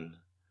doing.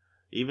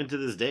 Even to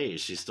this day,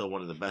 she's still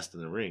one of the best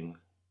in the ring.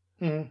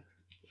 Mm-hmm.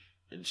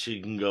 And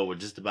she can go with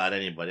just about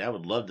anybody. I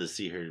would love to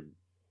see her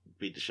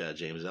beat the shit out of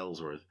James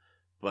Ellsworth.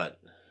 But...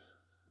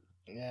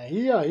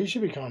 yeah, he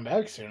should be coming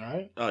back soon,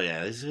 right? Oh,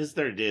 yeah. His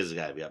 30 days has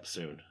got to be up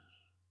soon.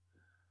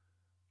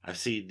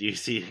 Do you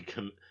see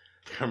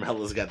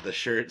Carmella's got the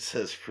shirt that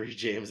says Free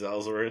James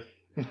Ellsworth?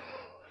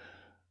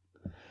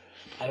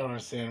 I don't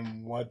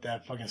understand what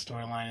that fucking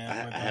storyline is.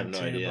 I have no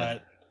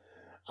idea.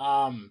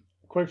 But,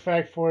 quick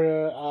fact for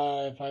you,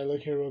 if I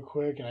look here real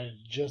quick, and I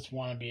just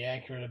want to be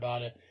accurate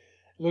about it,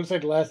 it looks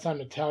like the last time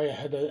Natalya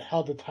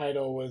held the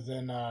title was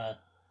in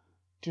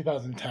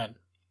 2010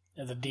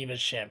 as a Divas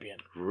champion.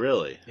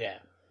 Really? Yeah.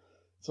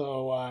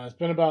 So it's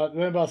been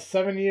about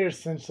 7 years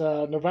since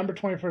November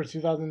 21st,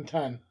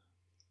 2010.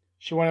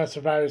 She won a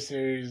Survivor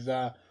Series.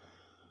 It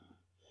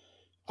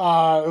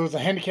was a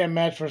handicap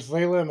match versus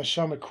Layla and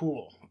Michelle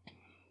McCool.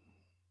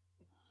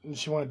 And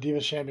she won a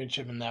Divas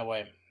Championship in that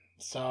way.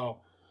 So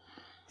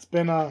it's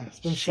been 7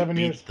 years. She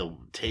beat the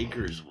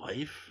Taker's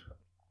wife?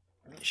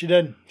 She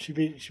did. She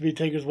beat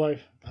Taker's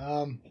wife.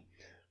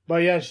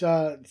 But yeah,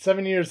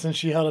 7 years since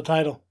she held a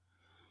title.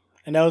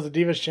 And that was the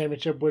Divas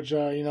Championship, which,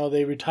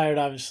 they retired,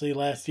 obviously,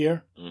 last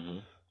year. Mm-hmm.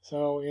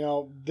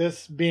 So,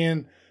 this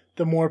being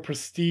the more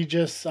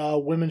prestigious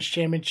women's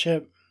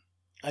championship,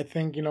 I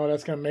think,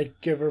 that's going to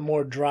give her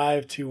more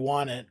drive to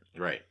want it.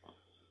 Right.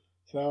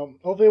 So,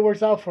 hopefully it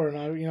works out for her.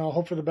 And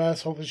hope for the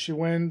best. Hopefully she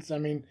wins. To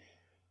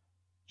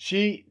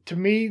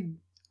me,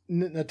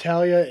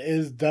 Natalya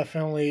is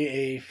definitely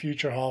a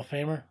future Hall of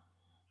Famer.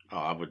 Oh,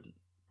 I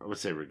would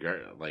say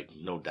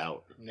no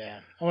doubt.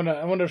 Yeah. I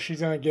wonder if she's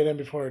going to get in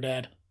before her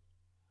dad.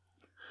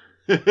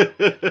 And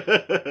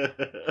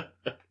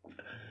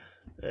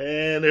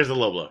there's a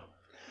low blow.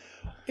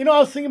 I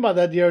was thinking about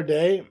that the other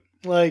day.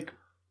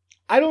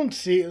 I don't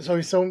see...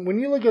 So when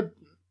you look at...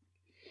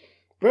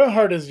 Bret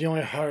Hart is the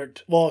only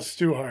Hart... Well,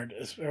 Stu Hart.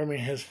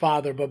 His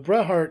father. But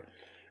Bret Hart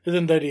is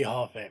in the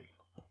Hall of Fame.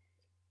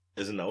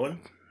 Isn't Owen?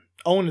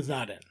 Owen is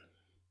not in.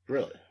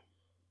 Really?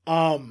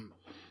 I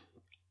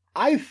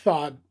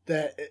thought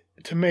that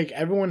to make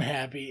everyone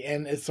happy,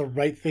 and it's the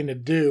right thing to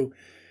do,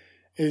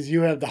 is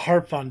you have the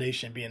Hart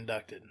Foundation be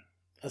inducted.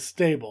 A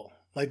stable,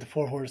 like the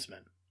Four Horsemen.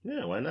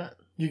 Yeah, why not?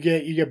 You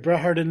get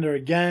Bret Hart in there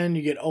again.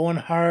 You get Owen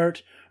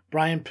Hart,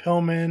 Brian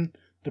Pillman,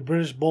 the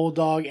British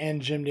Bulldog, and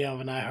Jim Dale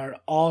Van Neihart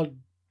all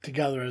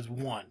together as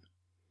one.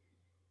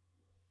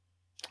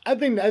 I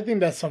think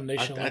that's something they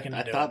should look into.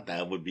 I thought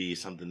that would be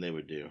something they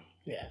would do.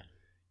 Yeah.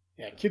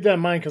 Keep that in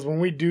mind, because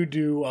when we do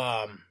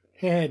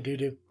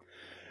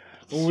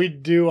when we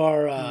do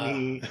our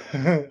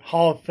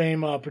Hall of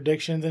Fame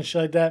predictions and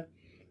shit like that,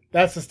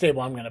 That's the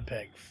stable I'm gonna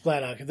pick,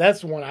 flat out, because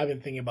that's the one I've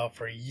been thinking about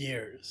for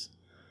years.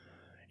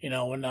 You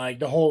know, when like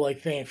the whole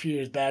like thing a few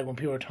years back when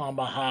people were talking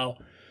about how,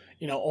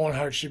 you know, Owen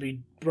Hart should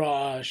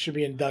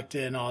be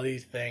inducted and all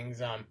these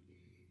things.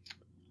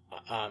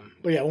 But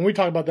yeah, when we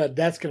talk about that,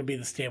 that's gonna be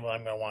the stable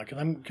I'm gonna want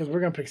because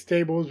we're gonna pick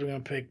stables, we're gonna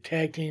pick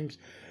tag teams,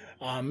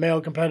 male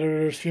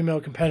competitors,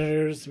 female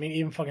competitors. I mean,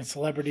 even fucking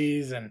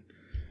celebrities and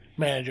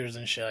managers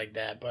and shit like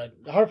that.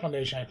 But the Hart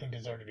Foundation, I think,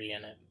 deserve to be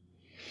in it.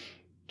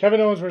 Kevin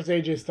Owens versus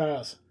AJ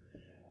Styles.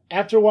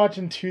 After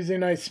watching Tuesday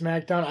Night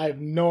SmackDown, I have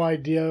no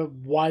idea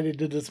why they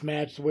did this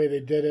match the way they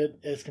did it.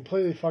 It's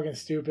completely fucking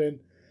stupid.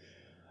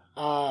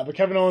 But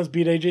Kevin Owens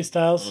beat AJ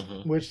Styles,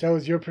 which that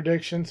was your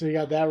prediction, so you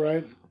got that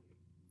right.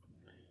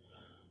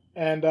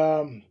 And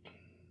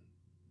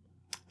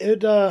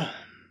it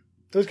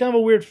was kind of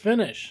a weird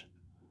finish.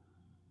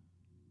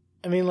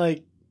 I mean,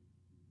 like,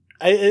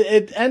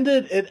 it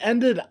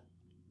ended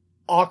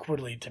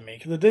awkwardly to me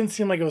because it didn't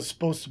seem like it was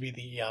supposed to be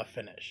the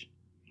finish.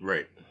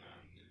 Right.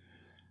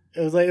 It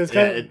was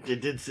kind of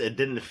it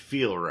didn't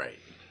feel right.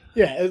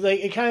 Yeah, it was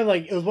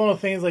like it was one of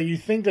the things like you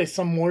think that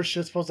some more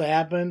shit's supposed to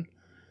happen,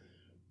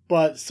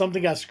 but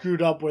something got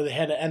screwed up where they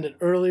had to end it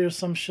early or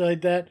some shit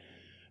like that.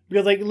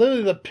 Because like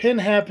literally the pin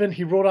happened,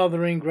 he rolled out of the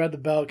ring, grabbed the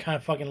belt, kind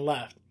of fucking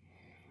left.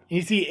 And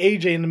you see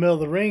AJ in the middle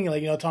of the ring,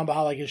 like, you know, talking about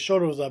how like his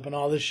shoulder was up and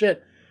all this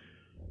shit.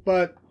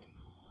 But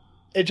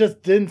it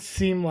just didn't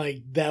seem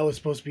like that was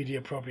supposed to be the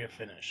appropriate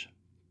finish.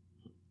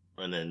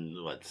 And then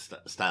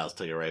Styles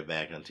took it right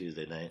back on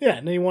Tuesday night. Yeah,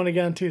 and then he won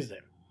again on Tuesday.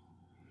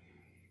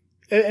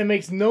 It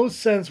makes no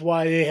sense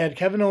why they had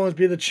Kevin Owens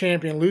be the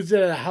champion, lose it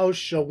at a house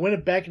show, win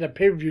it back at a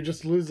pay-per-view,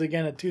 just to lose it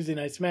again at Tuesday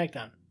Night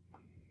SmackDown.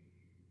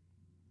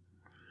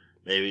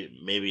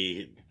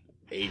 Maybe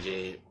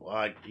AJ...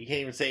 Well, you can't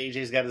even say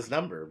AJ's got his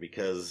number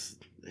because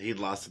he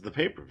lost at the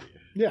pay-per-view.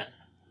 Yeah.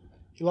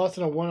 He lost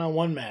in a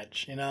one-on-one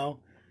match, you know?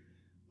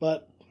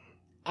 But,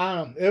 I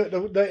don't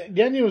know. The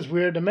ending was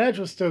weird. The match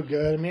was still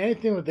good. I mean,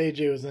 anything with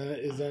AJ was in it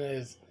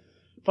is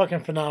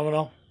fucking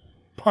phenomenal.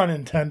 Pun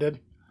intended.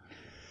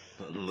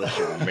 Unless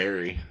you're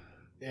Mary.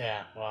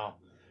 Yeah, well,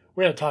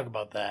 we had to talk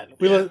about that.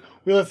 We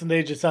listened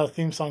to AJ Styles'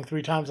 theme song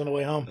 3 times on the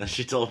way home.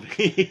 She told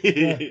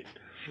me.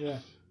 Yeah.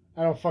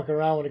 I don't fuck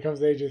around when it comes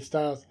to AJ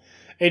Styles.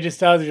 AJ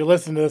Styles, if you're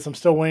listening to this, I'm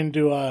still waiting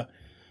to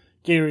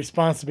get your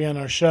response to be on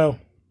our show.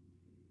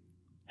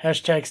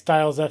 Hashtag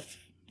Styles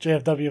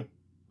JFW.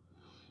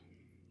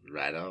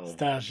 Right on.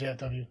 Styles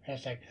JFW.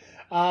 Hashtag.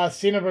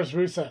 Cena versus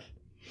Rusev.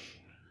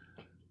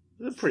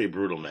 It was a pretty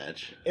brutal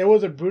match. It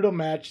was a brutal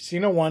match.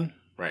 Cena won.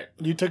 Right.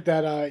 You took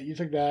that. I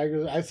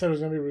said it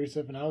was going to be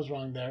Rusev, and I was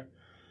wrong there.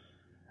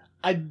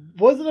 I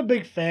wasn't a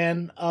big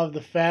fan of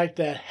the fact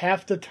that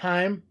half the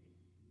time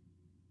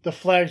the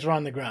flags were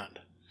on the ground.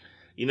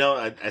 You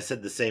know, I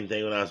said the same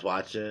thing when I was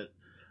watching it.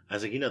 I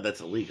was like,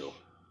 that's illegal.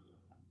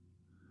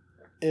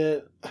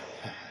 It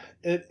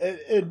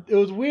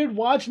was weird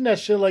watching that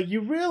shit. Like,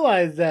 you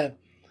realize that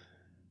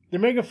the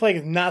American flag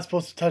is not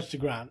supposed to touch the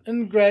ground.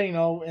 And great, you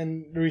know,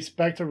 in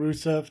respect to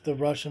Rusev, the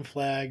Russian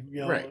flag,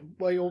 you know, right.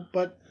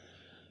 But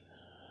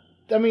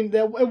I mean,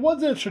 it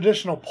wasn't a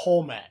traditional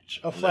pole match,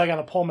 a flag on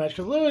a pole match,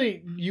 because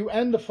literally you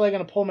end the flag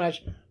on a pole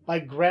match by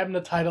grabbing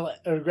the title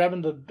or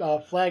grabbing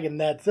the flag,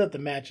 and that's it. The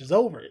match is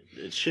over.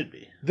 It should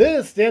be.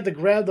 This, they had to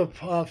grab the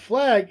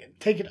flag,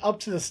 take it up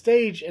to the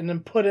stage, and then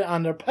put it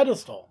on their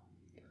pedestal.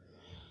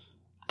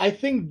 I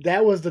think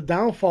that was the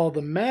downfall of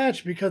the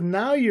match because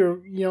now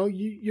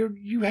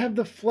you have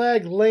the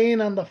flag laying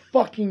on the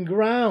fucking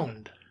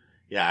ground.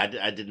 Yeah,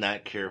 I did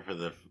not care for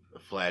the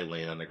flag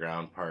laying on the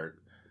ground part.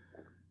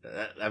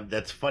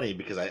 That's funny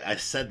because I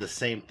said the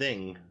same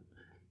thing,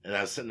 and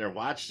I was sitting there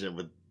watching it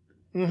with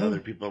the other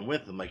people I'm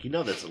with. I'm like,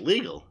 that's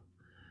illegal.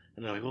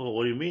 And they're like, well,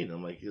 what do you mean?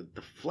 I'm like,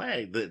 the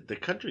flag, the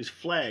country's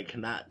flag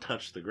cannot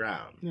touch the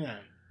ground. Yeah.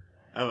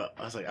 I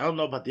was like, I don't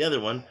know about the other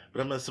one,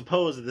 but I'm going to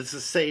suppose that it's the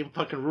same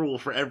fucking rule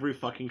for every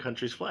fucking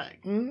country's flag.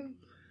 Mm-hmm.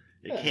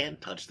 It can't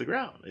touch the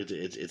ground.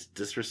 It's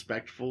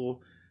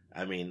disrespectful.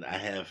 I mean, I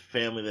have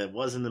family that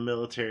was in the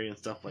military and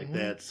stuff like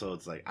that, so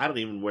it's like, I don't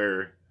even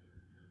wear...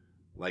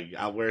 Like,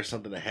 I'll wear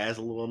something that has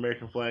a little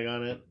American flag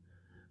on it,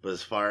 but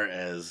as far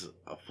as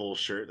a full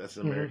shirt that's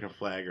an American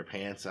flag or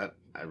pants, I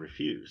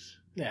refuse.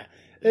 Yeah.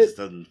 It just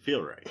doesn't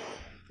feel right.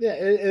 Yeah,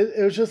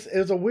 it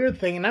was a weird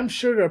thing, and I'm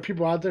sure there are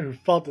people out there who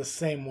felt the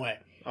same way.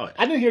 Oh, yeah.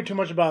 I didn't hear too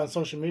much about it on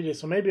social media,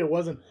 so maybe it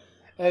wasn't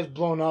as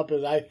blown up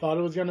as I thought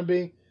it was going to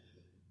be.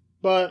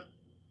 But,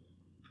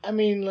 I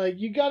mean, like,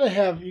 you gotta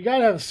have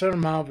a certain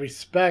amount of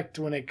respect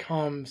when it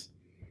comes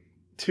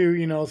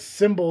to,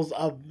 symbols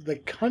of the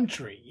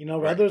country,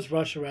 whether it's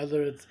Russia,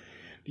 whether it's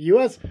the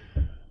U.S.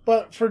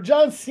 But for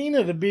John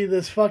Cena to be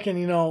this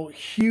fucking,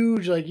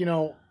 huge, like,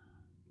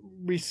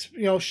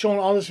 showing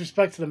all this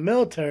respect to the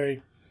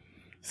military,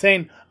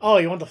 saying, oh,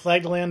 you want the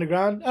flag to lay on the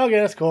ground? Okay,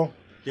 that's cool.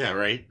 Yeah,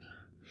 right.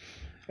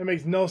 It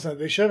makes no sense.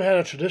 They should have had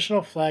a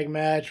traditional flag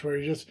match where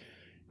you just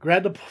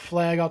grab the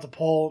flag off the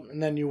pole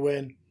and then you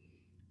win.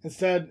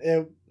 Instead,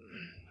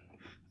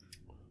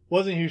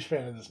 wasn't a huge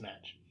fan of this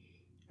match.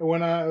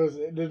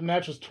 The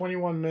match was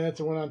 21 minutes.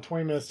 It went on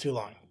 20 minutes too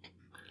long.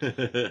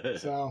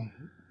 So,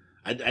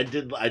 I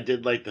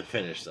did like the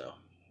finish though.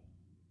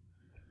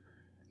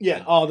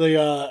 Yeah, all the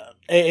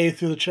AA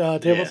through the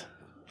tables. Yeah.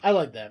 I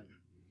like that.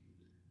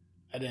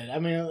 I did. I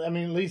mean,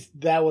 at least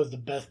that was the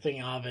best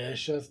thing of it.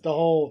 It's just the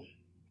whole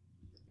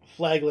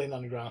flag laying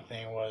on the ground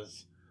thing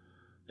was.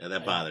 Yeah,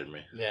 that bothered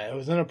me. Yeah, it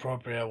was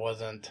inappropriate. It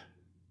wasn't.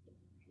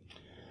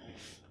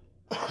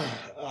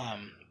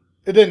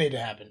 It didn't need to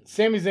happen.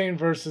 Sami Zayn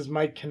versus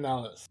Mike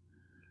Kanellis.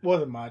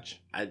 Wasn't much.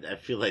 I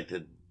feel like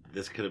that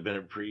this could have been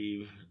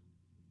a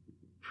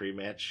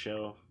pre-match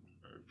show,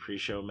 or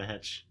pre-show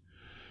match.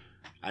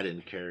 I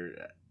didn't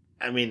care.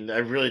 I mean, I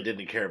really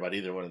didn't care about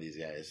either one of these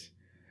guys.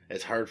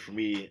 It's hard for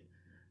me.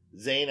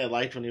 Zayn, I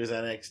liked when he was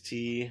on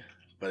NXT,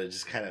 but it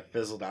just kind of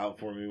fizzled out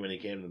for me when he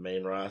came to the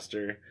main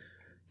roster.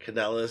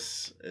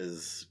 Kanellis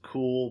is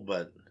cool,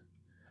 but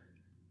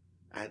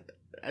I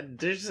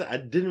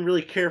didn't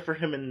really care for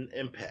him in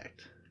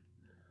Impact.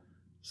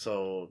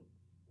 So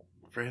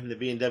for him to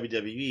be in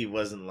WWE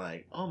wasn't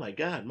like, oh my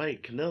god,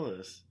 Mike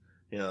Kanellis,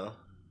 you know?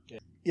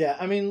 Yeah,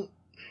 I mean,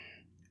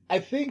 I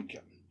think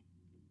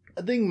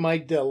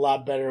Mike did a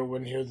lot better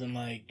when he was in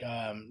like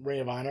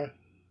Ring of Honor,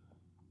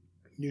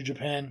 New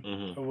Japan,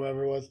 or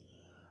whoever it was.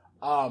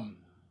 I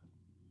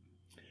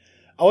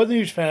wasn't a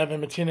huge fan of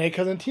him in TNA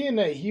because in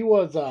TNA he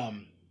was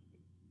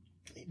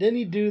didn't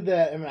he do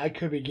that? I mean, I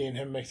could be getting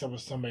him mixed up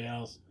with somebody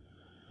else,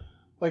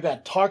 like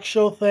that talk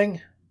show thing.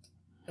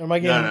 Or am I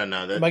getting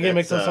no? Am I getting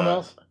mixed up with someone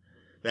else?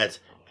 That's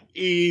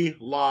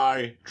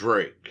Eli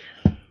Drake.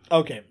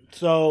 Okay,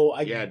 so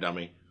yeah,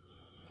 dummy.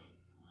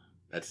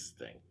 That's his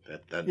thing.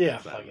 Yeah,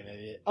 fucking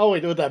idiot. Oh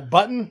wait, with that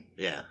button?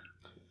 Yeah.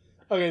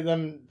 Okay,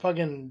 then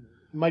fucking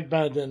Mike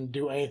Bennett didn't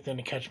do anything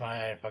to catch my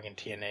eye in fucking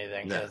TNA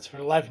thing. Because for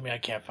the life of me, I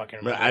can't fucking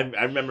remember.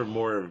 I remember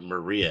more of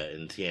Maria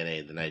in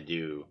TNA than I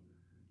do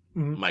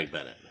Mike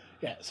Bennett.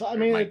 Yeah, so I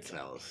mean, Mike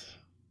Kanellis.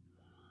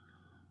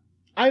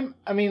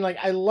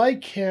 I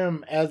like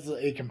him as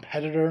a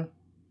competitor.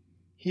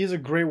 He's a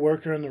great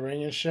worker in the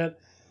ring and shit.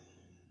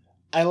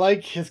 I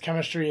like his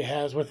chemistry he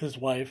has with his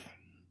wife.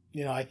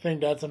 You know, I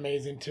think that's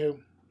amazing too.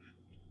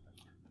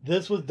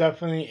 This was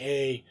definitely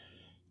a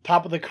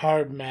top of the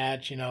card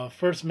match, you know,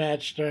 first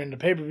match during the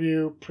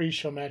pay-per-view,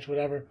 pre-show match,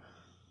 whatever.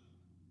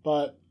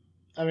 But,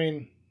 I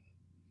mean,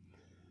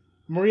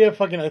 Maria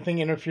fucking, I think,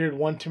 interfered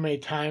one too many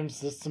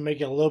times just to make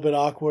it a little bit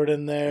awkward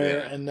in there.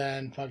 Yeah. And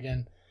then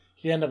fucking,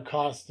 it ended up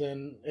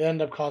costing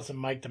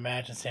Mike the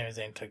match, and Sami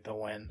Zayn took the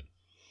win.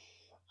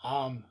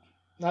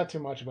 Not too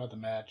much about the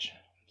match.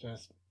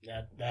 Just,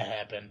 that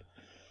happened.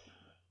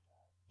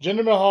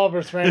 Jinder Mahal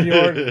versus Randy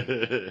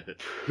Orton.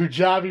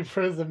 Punjabi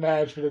Prison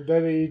match for the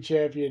WWE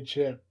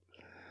Championship.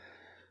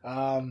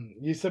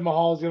 You said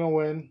Mahal was going to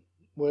win,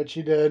 which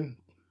he did.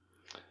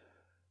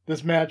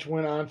 This match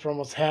went on for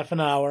almost half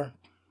an hour.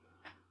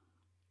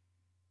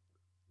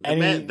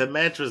 The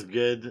match was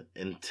good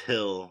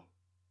until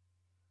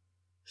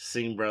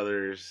Singh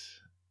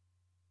Brothers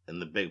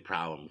and the big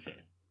problem came.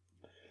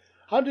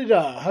 How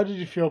did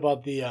you feel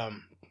about the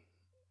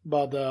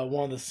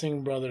one of the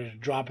Singh brothers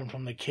dropping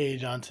from the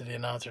cage onto the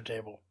announcer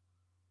table?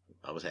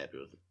 I was happy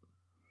with it.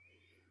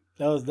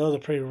 That was a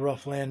pretty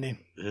rough landing.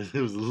 It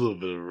was a little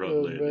bit of a rough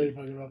landing. Very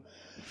fucking rough.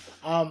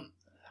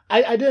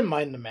 I didn't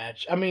mind the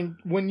match. I mean,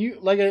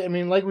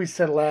 like we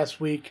said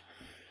last week,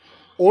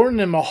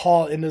 Orton and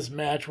Mahal in this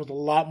match was a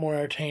lot more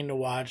entertaining to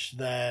watch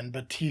than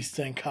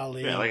Batista and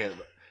Khali. Yeah,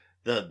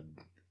 the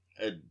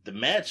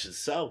match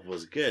itself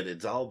was good.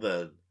 It's all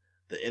the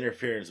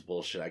interference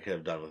bullshit I could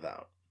have done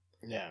without.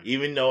 Yeah.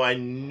 Even though I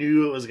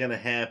knew it was going to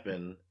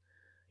happen,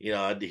 you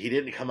know, he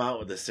didn't come out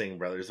with the Singh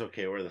brothers.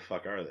 Okay, where the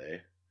fuck are they?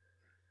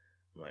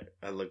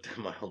 I looked at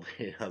my old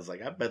lady, I was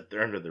like, I bet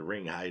they're under the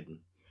ring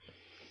hiding.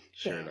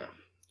 Sure enough.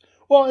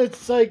 Well,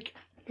 it's like,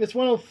 it's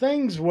one of those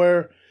things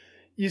where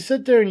you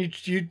sit there and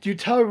you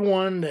tell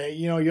everyone that,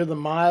 you know, you're the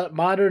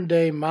modern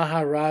day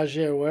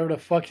Maharaja or whatever the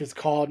fuck it's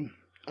called.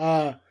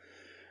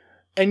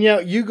 And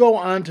yet you go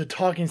on to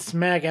talking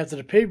smack after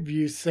the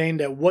pay-per-view saying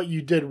that what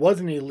you did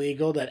wasn't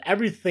illegal, that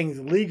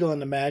everything's legal in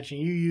the match, and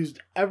you used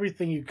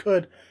everything you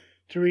could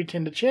to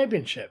retain the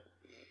championship.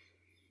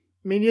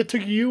 I mean, it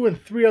took you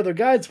and 3 other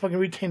guys to fucking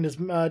retain this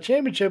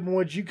championship in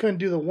which you couldn't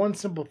do the one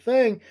simple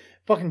thing,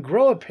 fucking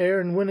grow a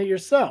pair and win it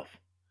yourself.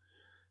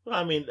 Well,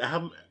 I mean,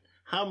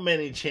 how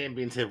many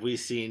champions have we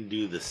seen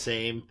do the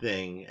same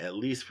thing, at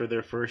least for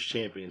their first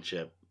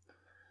championship?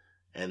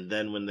 And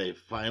then when they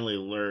finally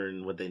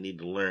learn what they need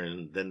to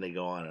learn, then they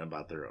go on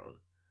about their own.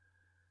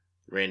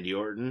 Randy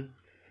Orton,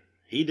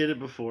 he did it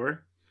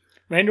before.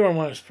 Randy Orton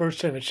won his first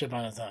championship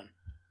on his own.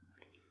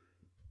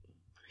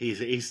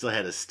 He still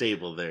had a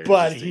stable there.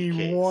 But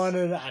he won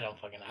it.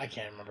 I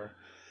can't remember.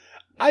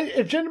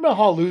 If Jinder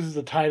Mahal loses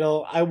the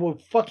title, I will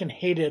fucking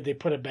hate it if they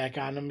put it back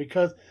on him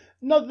because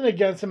nothing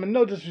against him and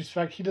no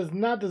disrespect. He does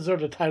not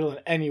deserve the title in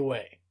any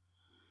way.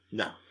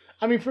 No.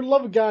 I mean, for the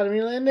love of God, I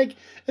mean, and like,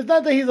 it's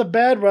not that he's a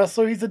bad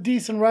wrestler. He's a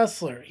decent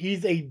wrestler.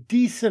 He's a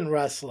decent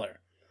wrestler.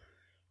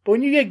 But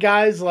when you get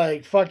guys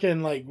like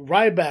fucking like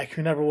Ryback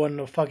who never won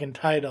no fucking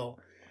title,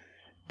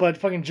 but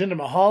fucking Jinder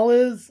Mahal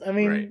is, I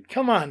mean,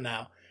 Come on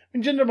now.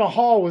 mean, Jinder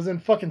Mahal was in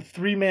fucking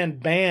 3-man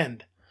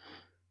band.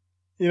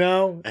 You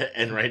know?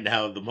 And right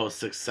now, the most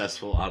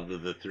successful out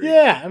of the 3.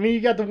 Yeah, I mean,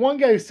 you got the one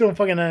guy who's still in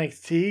fucking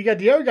NXT. You got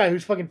the other guy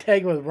who's fucking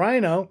tagging with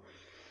Rhino.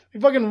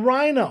 Fucking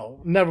Rhino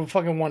never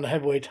fucking won the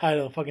heavyweight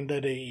title of fucking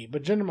WWE.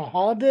 But Jinder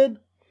Mahal did?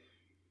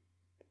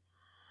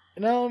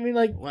 You know, I mean,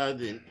 like... Well,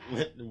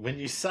 when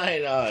you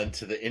sign on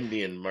to the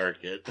Indian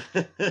market...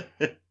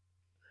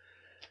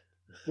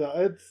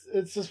 So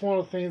it's just one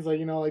of the things, like,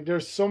 you know, like,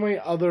 there's so many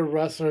other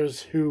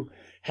wrestlers who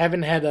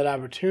haven't had that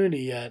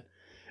opportunity yet.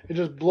 It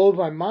just blows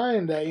my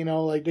mind that, you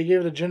know, like, they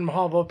gave it to Jinder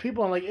Mahal of all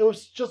people, and, like, it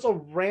was just a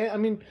I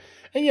mean,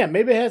 and yeah,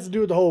 maybe it has to do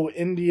with the whole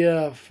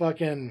India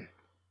fucking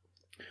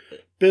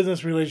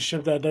business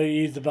relationship that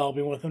WWE's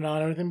developing with him now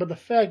and everything, but the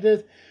fact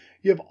is,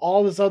 you have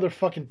all this other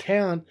fucking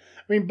talent.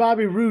 I mean,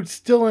 Bobby Roode's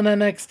still in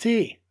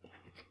NXT.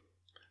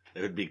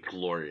 It would be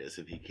glorious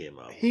if he came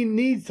up. He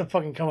needs to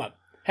fucking come up.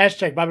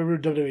 Hashtag Bobby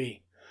Roode WWE.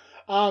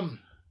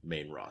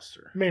 Main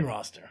roster. Main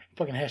roster.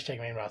 Fucking hashtag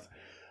main roster.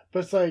 But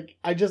it's like,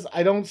 I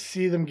don't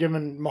see them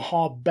giving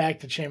Mahal back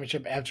the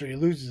championship after he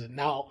loses it.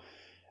 Now,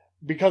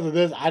 because of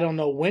this, I don't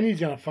know when he's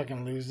going to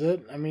fucking lose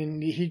it. I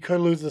mean, he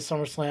could lose the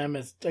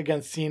SummerSlam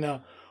against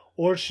Cena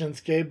or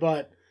Shinsuke,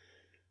 but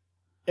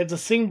if the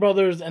Singh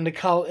brothers and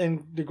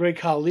the Great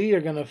Khali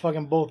are going to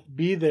fucking both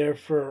be there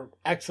for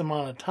X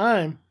amount of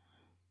time,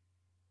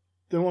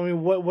 then, I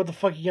mean, what the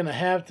fuck are you going to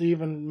have to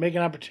even make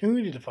an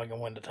opportunity to fucking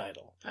win the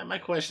title? My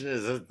question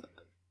is,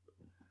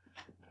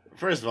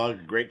 first of all,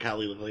 Great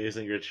Khali looks like he's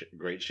in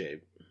great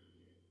shape.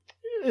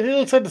 He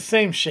looks like the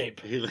same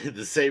shape.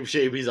 The same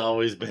shape he's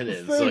always been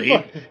in. So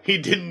he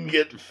didn't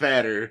get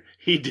fatter.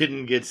 He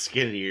didn't get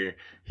skinnier.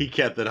 He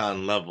kept it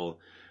on level.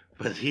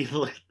 But he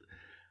looked...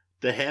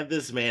 To have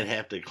this man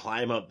have to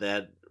climb up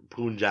that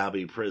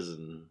Punjabi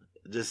prison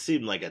just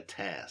seemed like a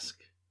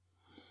task.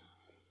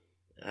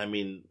 I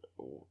mean,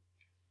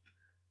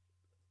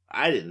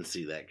 I didn't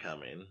see that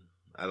coming.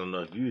 I don't know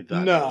if you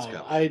thought that was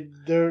coming.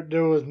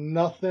 There was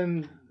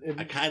nothing.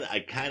 I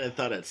kind of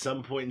thought at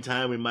some point in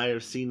time we might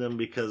have seen him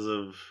because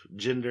of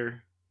Jinder,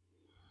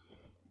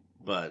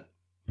 but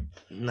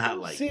not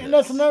like. See, and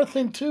that's another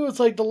thing too. It's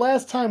like the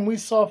last time we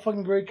saw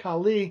fucking Great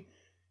Khali,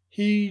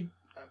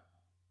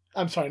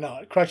 I'm sorry,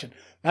 no, correction.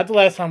 Not the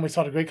last time we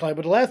saw the Great Khali,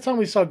 but the last time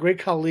we saw Great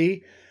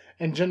Khali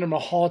and Jinder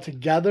Mahal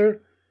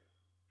together,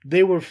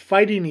 they were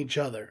fighting each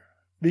other.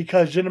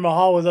 Because Jinder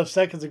Mahal was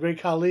upset because the Great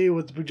Khali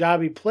was the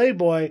Punjabi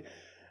playboy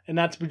and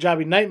not the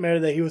Punjabi nightmare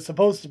that he was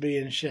supposed to be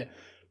and shit.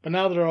 But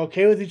now they're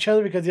okay with each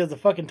other because he has the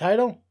fucking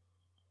title?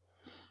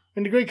 I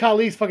mean, the Great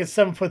Khali's fucking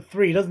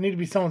 7'3". He doesn't need to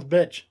be someone's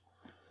bitch.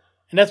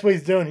 And that's what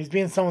he's doing. He's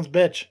being someone's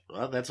bitch.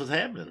 Well, that's what's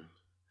happening.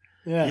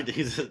 Yeah.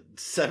 He's a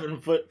 7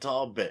 foot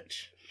tall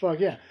bitch. Fuck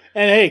yeah.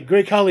 And hey,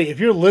 Great Khali, if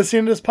you're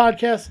listening to this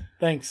podcast,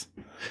 thanks.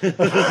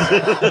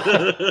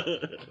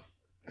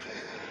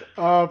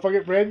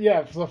 Fucking Randy,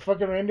 yeah. So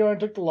fucking Randy Orton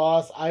took the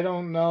loss. I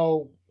don't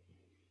know.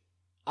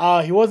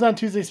 He was on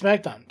Tuesday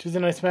Night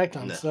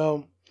SmackDown. No.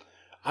 So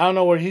I don't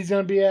know where he's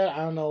gonna be at. I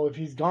don't know if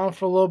he's gone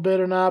for a little bit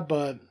or not.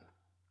 But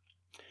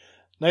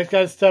next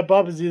guy to step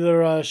up is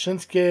either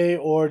Shinsuke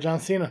or John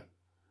Cena.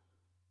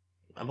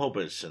 I'm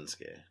hoping it's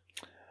Shinsuke.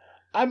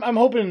 I'm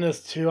hoping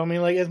this too. I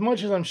mean, like, as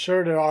much as I'm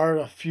sure there are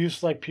a few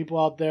select people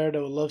out there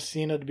that would love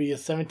Cena to be a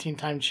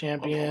 17-time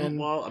champion.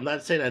 Well, I'm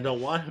not saying I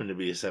don't want him to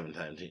be a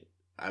 7-time team.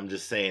 I'm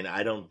just saying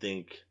I don't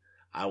think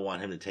I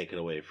want him to take it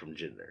away from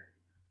Jinder.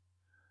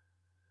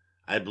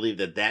 I believe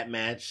that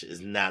match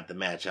is not the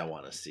match I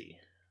want to see.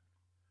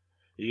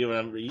 You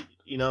know what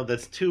you know,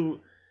 that's too...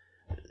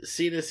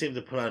 Cena seems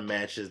to put on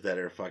matches that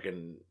are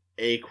fucking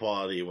A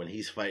quality when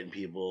he's fighting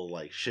people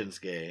like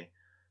Shinsuke,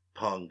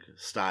 Punk,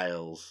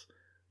 Styles...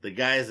 The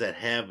guys that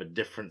have a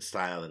different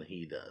style than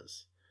he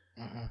does.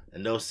 Uh-huh.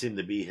 And those seem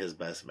to be his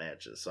best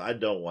matches. So I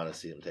don't want to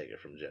see him take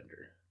it from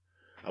Jinder.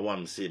 I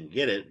want him to see him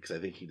get it because I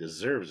think he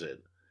deserves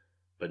it,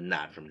 but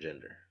not from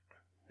Jinder.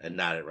 And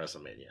not at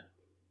WrestleMania.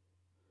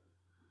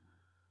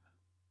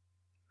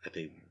 I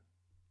think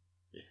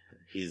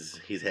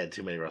he's had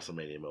too many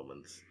WrestleMania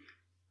moments.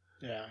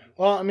 Yeah.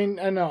 Well, I mean,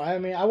 I know. I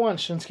mean, I want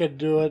Shinsuke to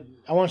do it.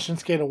 I want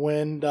Shinsuke to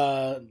win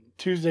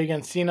Tuesday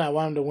against Cena. I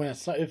want him to win.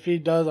 If he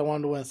does, I want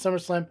him to win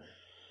SummerSlam.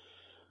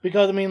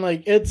 Because, I mean,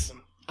 like, it's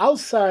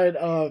outside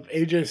of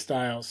AJ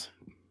Styles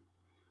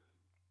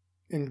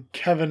and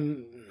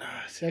Kevin.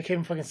 See, I can't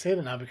even fucking say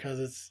it now because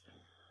it's.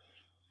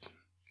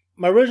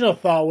 My original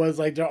thought was,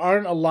 like, there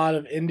aren't a lot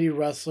of indie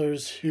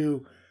wrestlers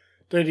who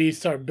they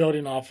start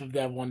building off of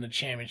that won the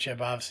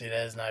championship. Obviously,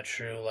 that is not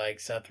true. Like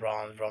Seth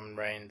Rollins, Roman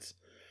Reigns,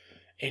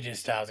 AJ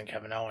Styles, and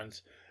Kevin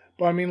Owens.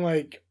 But, I mean,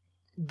 like,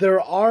 there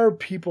are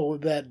people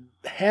that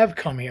have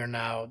come here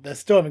now that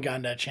still haven't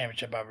gotten that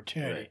championship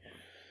opportunity. Right.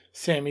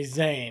 Sami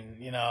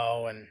Zayn, you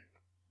know, and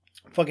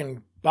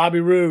fucking Bobby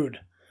Roode,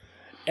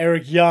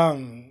 Eric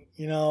Young,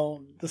 you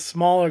know, the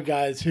smaller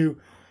guys who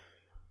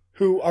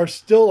are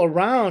still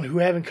around, who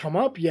haven't come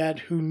up yet,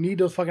 who need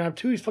those fucking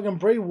opportunities. Fucking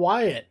Bray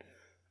Wyatt,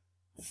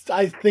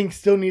 I think,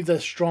 still needs a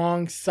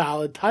strong,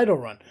 solid title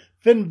run.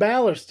 Finn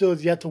Balor still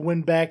has yet to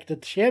win back the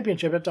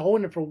championship after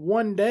holding it for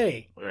one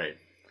day. Right.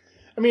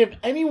 I mean, if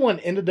anyone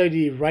in the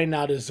WWE right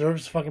now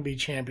deserves to fucking be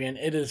champion,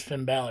 it is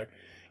Finn Balor.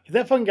 Because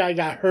that fucking guy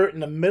got hurt in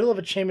the middle of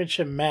a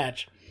championship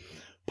match,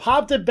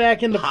 popped it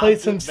back into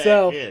place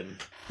himself,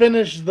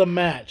 finished the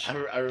match.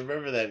 I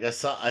remember that.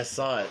 I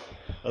saw it.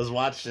 I was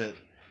watching it,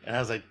 and I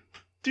was like,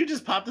 dude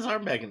just popped his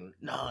arm back in.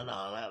 No,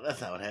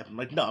 that's not what happened. I'm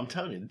like, no, I'm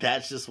telling you,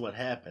 that's just what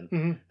happened.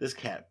 Mm-hmm. This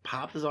cat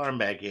popped his arm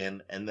back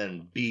in and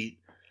then beat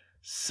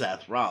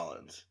Seth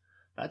Rollins.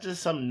 Not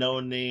just some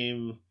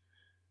no-name.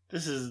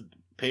 This is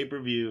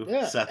pay-per-view.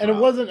 Yeah, Seth and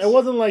Rollins. it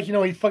wasn't like,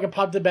 he fucking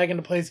popped it back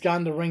into place, got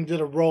in the ring, did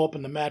a roll-up,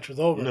 and the match was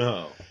over.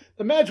 No.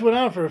 The match went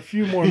on for a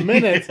few more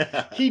minutes.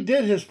 Yeah. He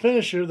did his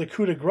finisher, the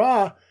coup de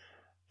grace,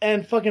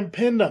 and fucking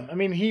pinned him. I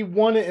mean, he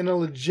won it in a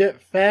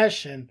legit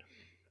fashion.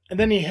 And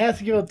then he has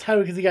to give up the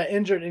title because he got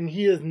injured, and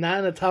he is not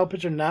in a title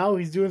picture now.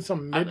 He's doing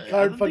some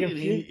mid-card fucking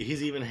feud.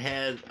 He's even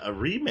had a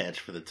rematch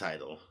for the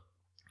title.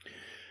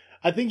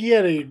 I think he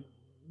had a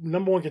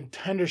number one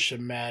contendership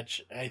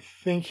match. I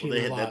think he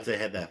lost. They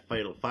had that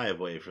Fatal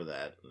 5-Way for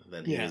that.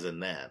 Then he was in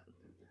that.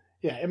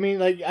 Yeah, I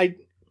mean,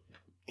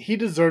 he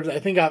deserves it. I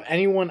think of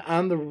anyone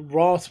on the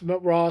roster,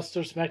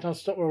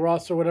 SmackDown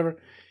roster, whatever,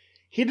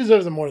 he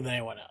deserves it more than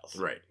anyone else.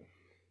 Right.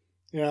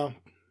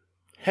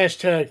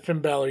 Hashtag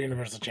Finn Balor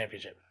Universal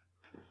Championship.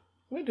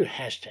 We need to do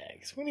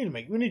hashtags. We need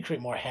to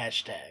create more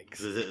hashtags.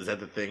 Is that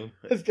the thing?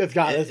 It's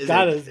got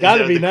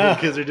to be now.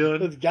 Cool kids are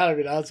doing? It's got to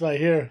be now. That's what I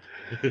hear.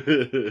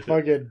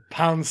 Fucking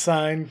pound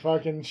sign,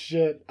 fucking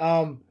shit.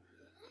 I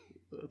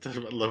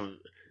love it.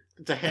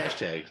 It's a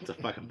hashtag. It's a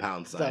fucking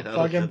pound sign. It's a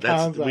fucking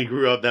pound sign. We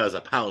grew up. That was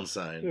a pound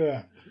sign.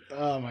 Yeah.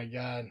 Oh my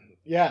god.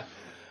 Yeah.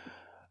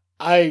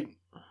 I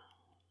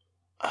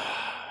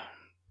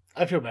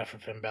feel bad for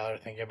Finn Balor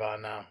thinking about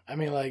it now. I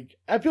mean,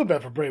 I feel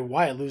bad for Bray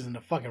Wyatt losing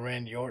to fucking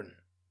Randy Orton.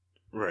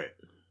 Right.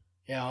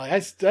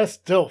 That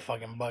still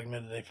fucking bugged me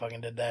that they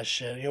fucking did that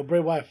shit. Bray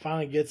Wyatt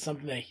finally gets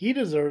something that he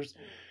deserves.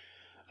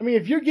 I mean,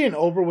 if you're getting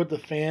over with the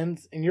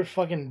fans and you're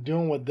fucking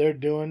doing what they're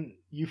doing,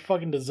 you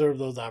fucking deserve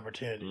those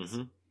opportunities.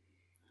 Mm-hmm.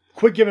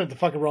 Quit giving it to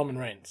fucking Roman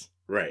Reigns.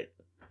 Right.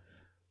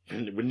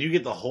 And when you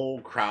get the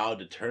whole crowd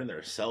to turn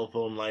their cell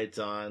phone lights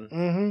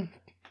on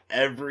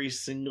every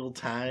single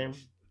time.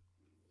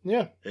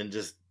 Yeah. And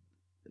just,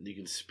 you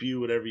can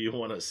spew whatever you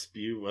want to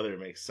spew, whether it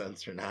makes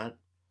sense or not.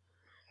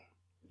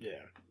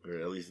 Yeah. Or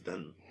at least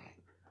then,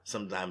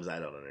 sometimes I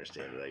don't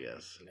understand it, I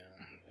guess.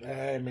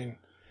 Yeah. I mean,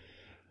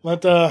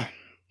 let the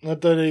do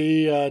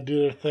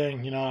their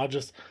thing. I'll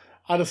just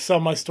sell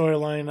my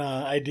storyline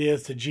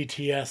ideas to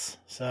GTS.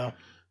 So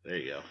there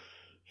you go.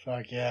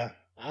 Fuck yeah.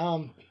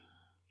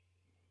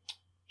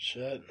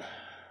 Shit.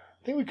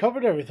 I think we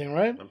covered everything,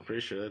 right? I'm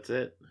pretty sure that's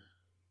it.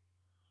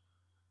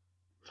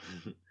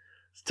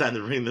 It's time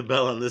to ring the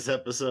bell on this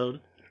episode.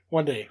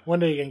 One day you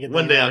can get that.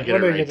 One day I'll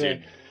get it right,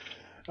 dude.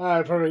 All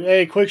right, perfect.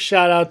 Hey, quick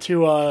shout out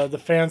to the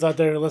fans out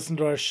there who listen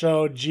to our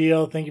show.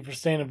 Gio, thank you for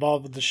staying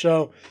involved with the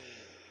show.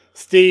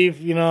 Steve,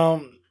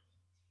 you're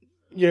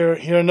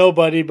a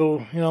nobody,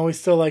 but we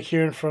still like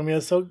hearing from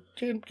you. So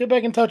get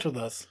back in touch with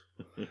us.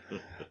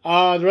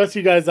 The rest of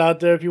you guys out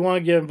there, if you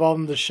want to get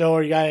involved in the show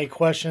or you got any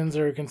questions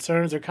or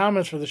concerns or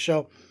comments for the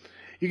show,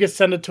 you can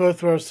send it to us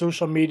through our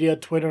social media,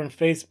 Twitter and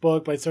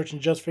Facebook by searching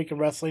Just Freaking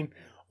Wrestling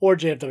or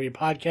JFW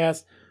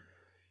Podcast.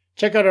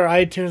 Check out our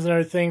iTunes and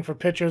everything for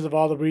pictures of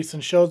all the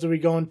recent shows that we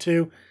go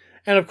into.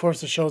 And, of course,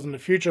 the shows in the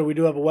future. We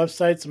do have a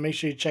website, so make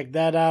sure you check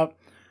that out.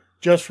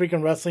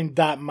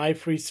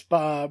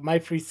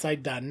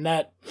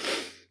 JustFreakinWrestling.myfreesite.net.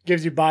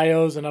 Gives you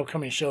bios and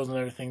upcoming shows and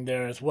everything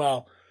there as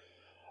well.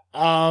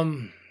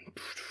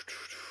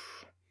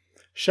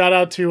 Shout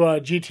out to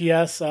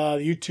GTS, the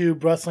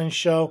YouTube wrestling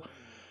show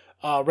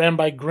ran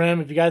by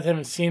Grimm. If you guys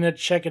haven't seen it,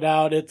 check it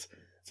out. It's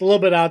a little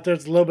bit out there.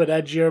 It's a little bit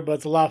edgier, but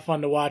it's a lot of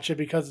fun to watch it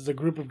because it's a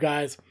group of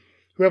guys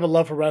who have a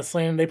love for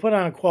wrestling. And they put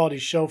on a quality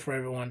show for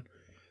everyone.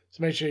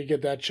 So make sure you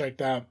get that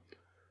checked out.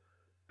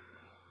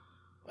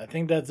 I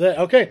think that's it.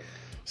 Okay,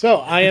 so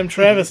I am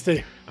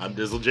Travesty. I'm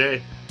Dizzle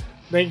J.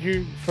 Thank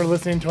you for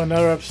listening to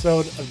another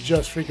episode of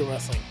Just Freaking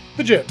Wrestling,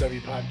 the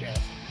JFW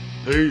Podcast.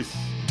 Peace.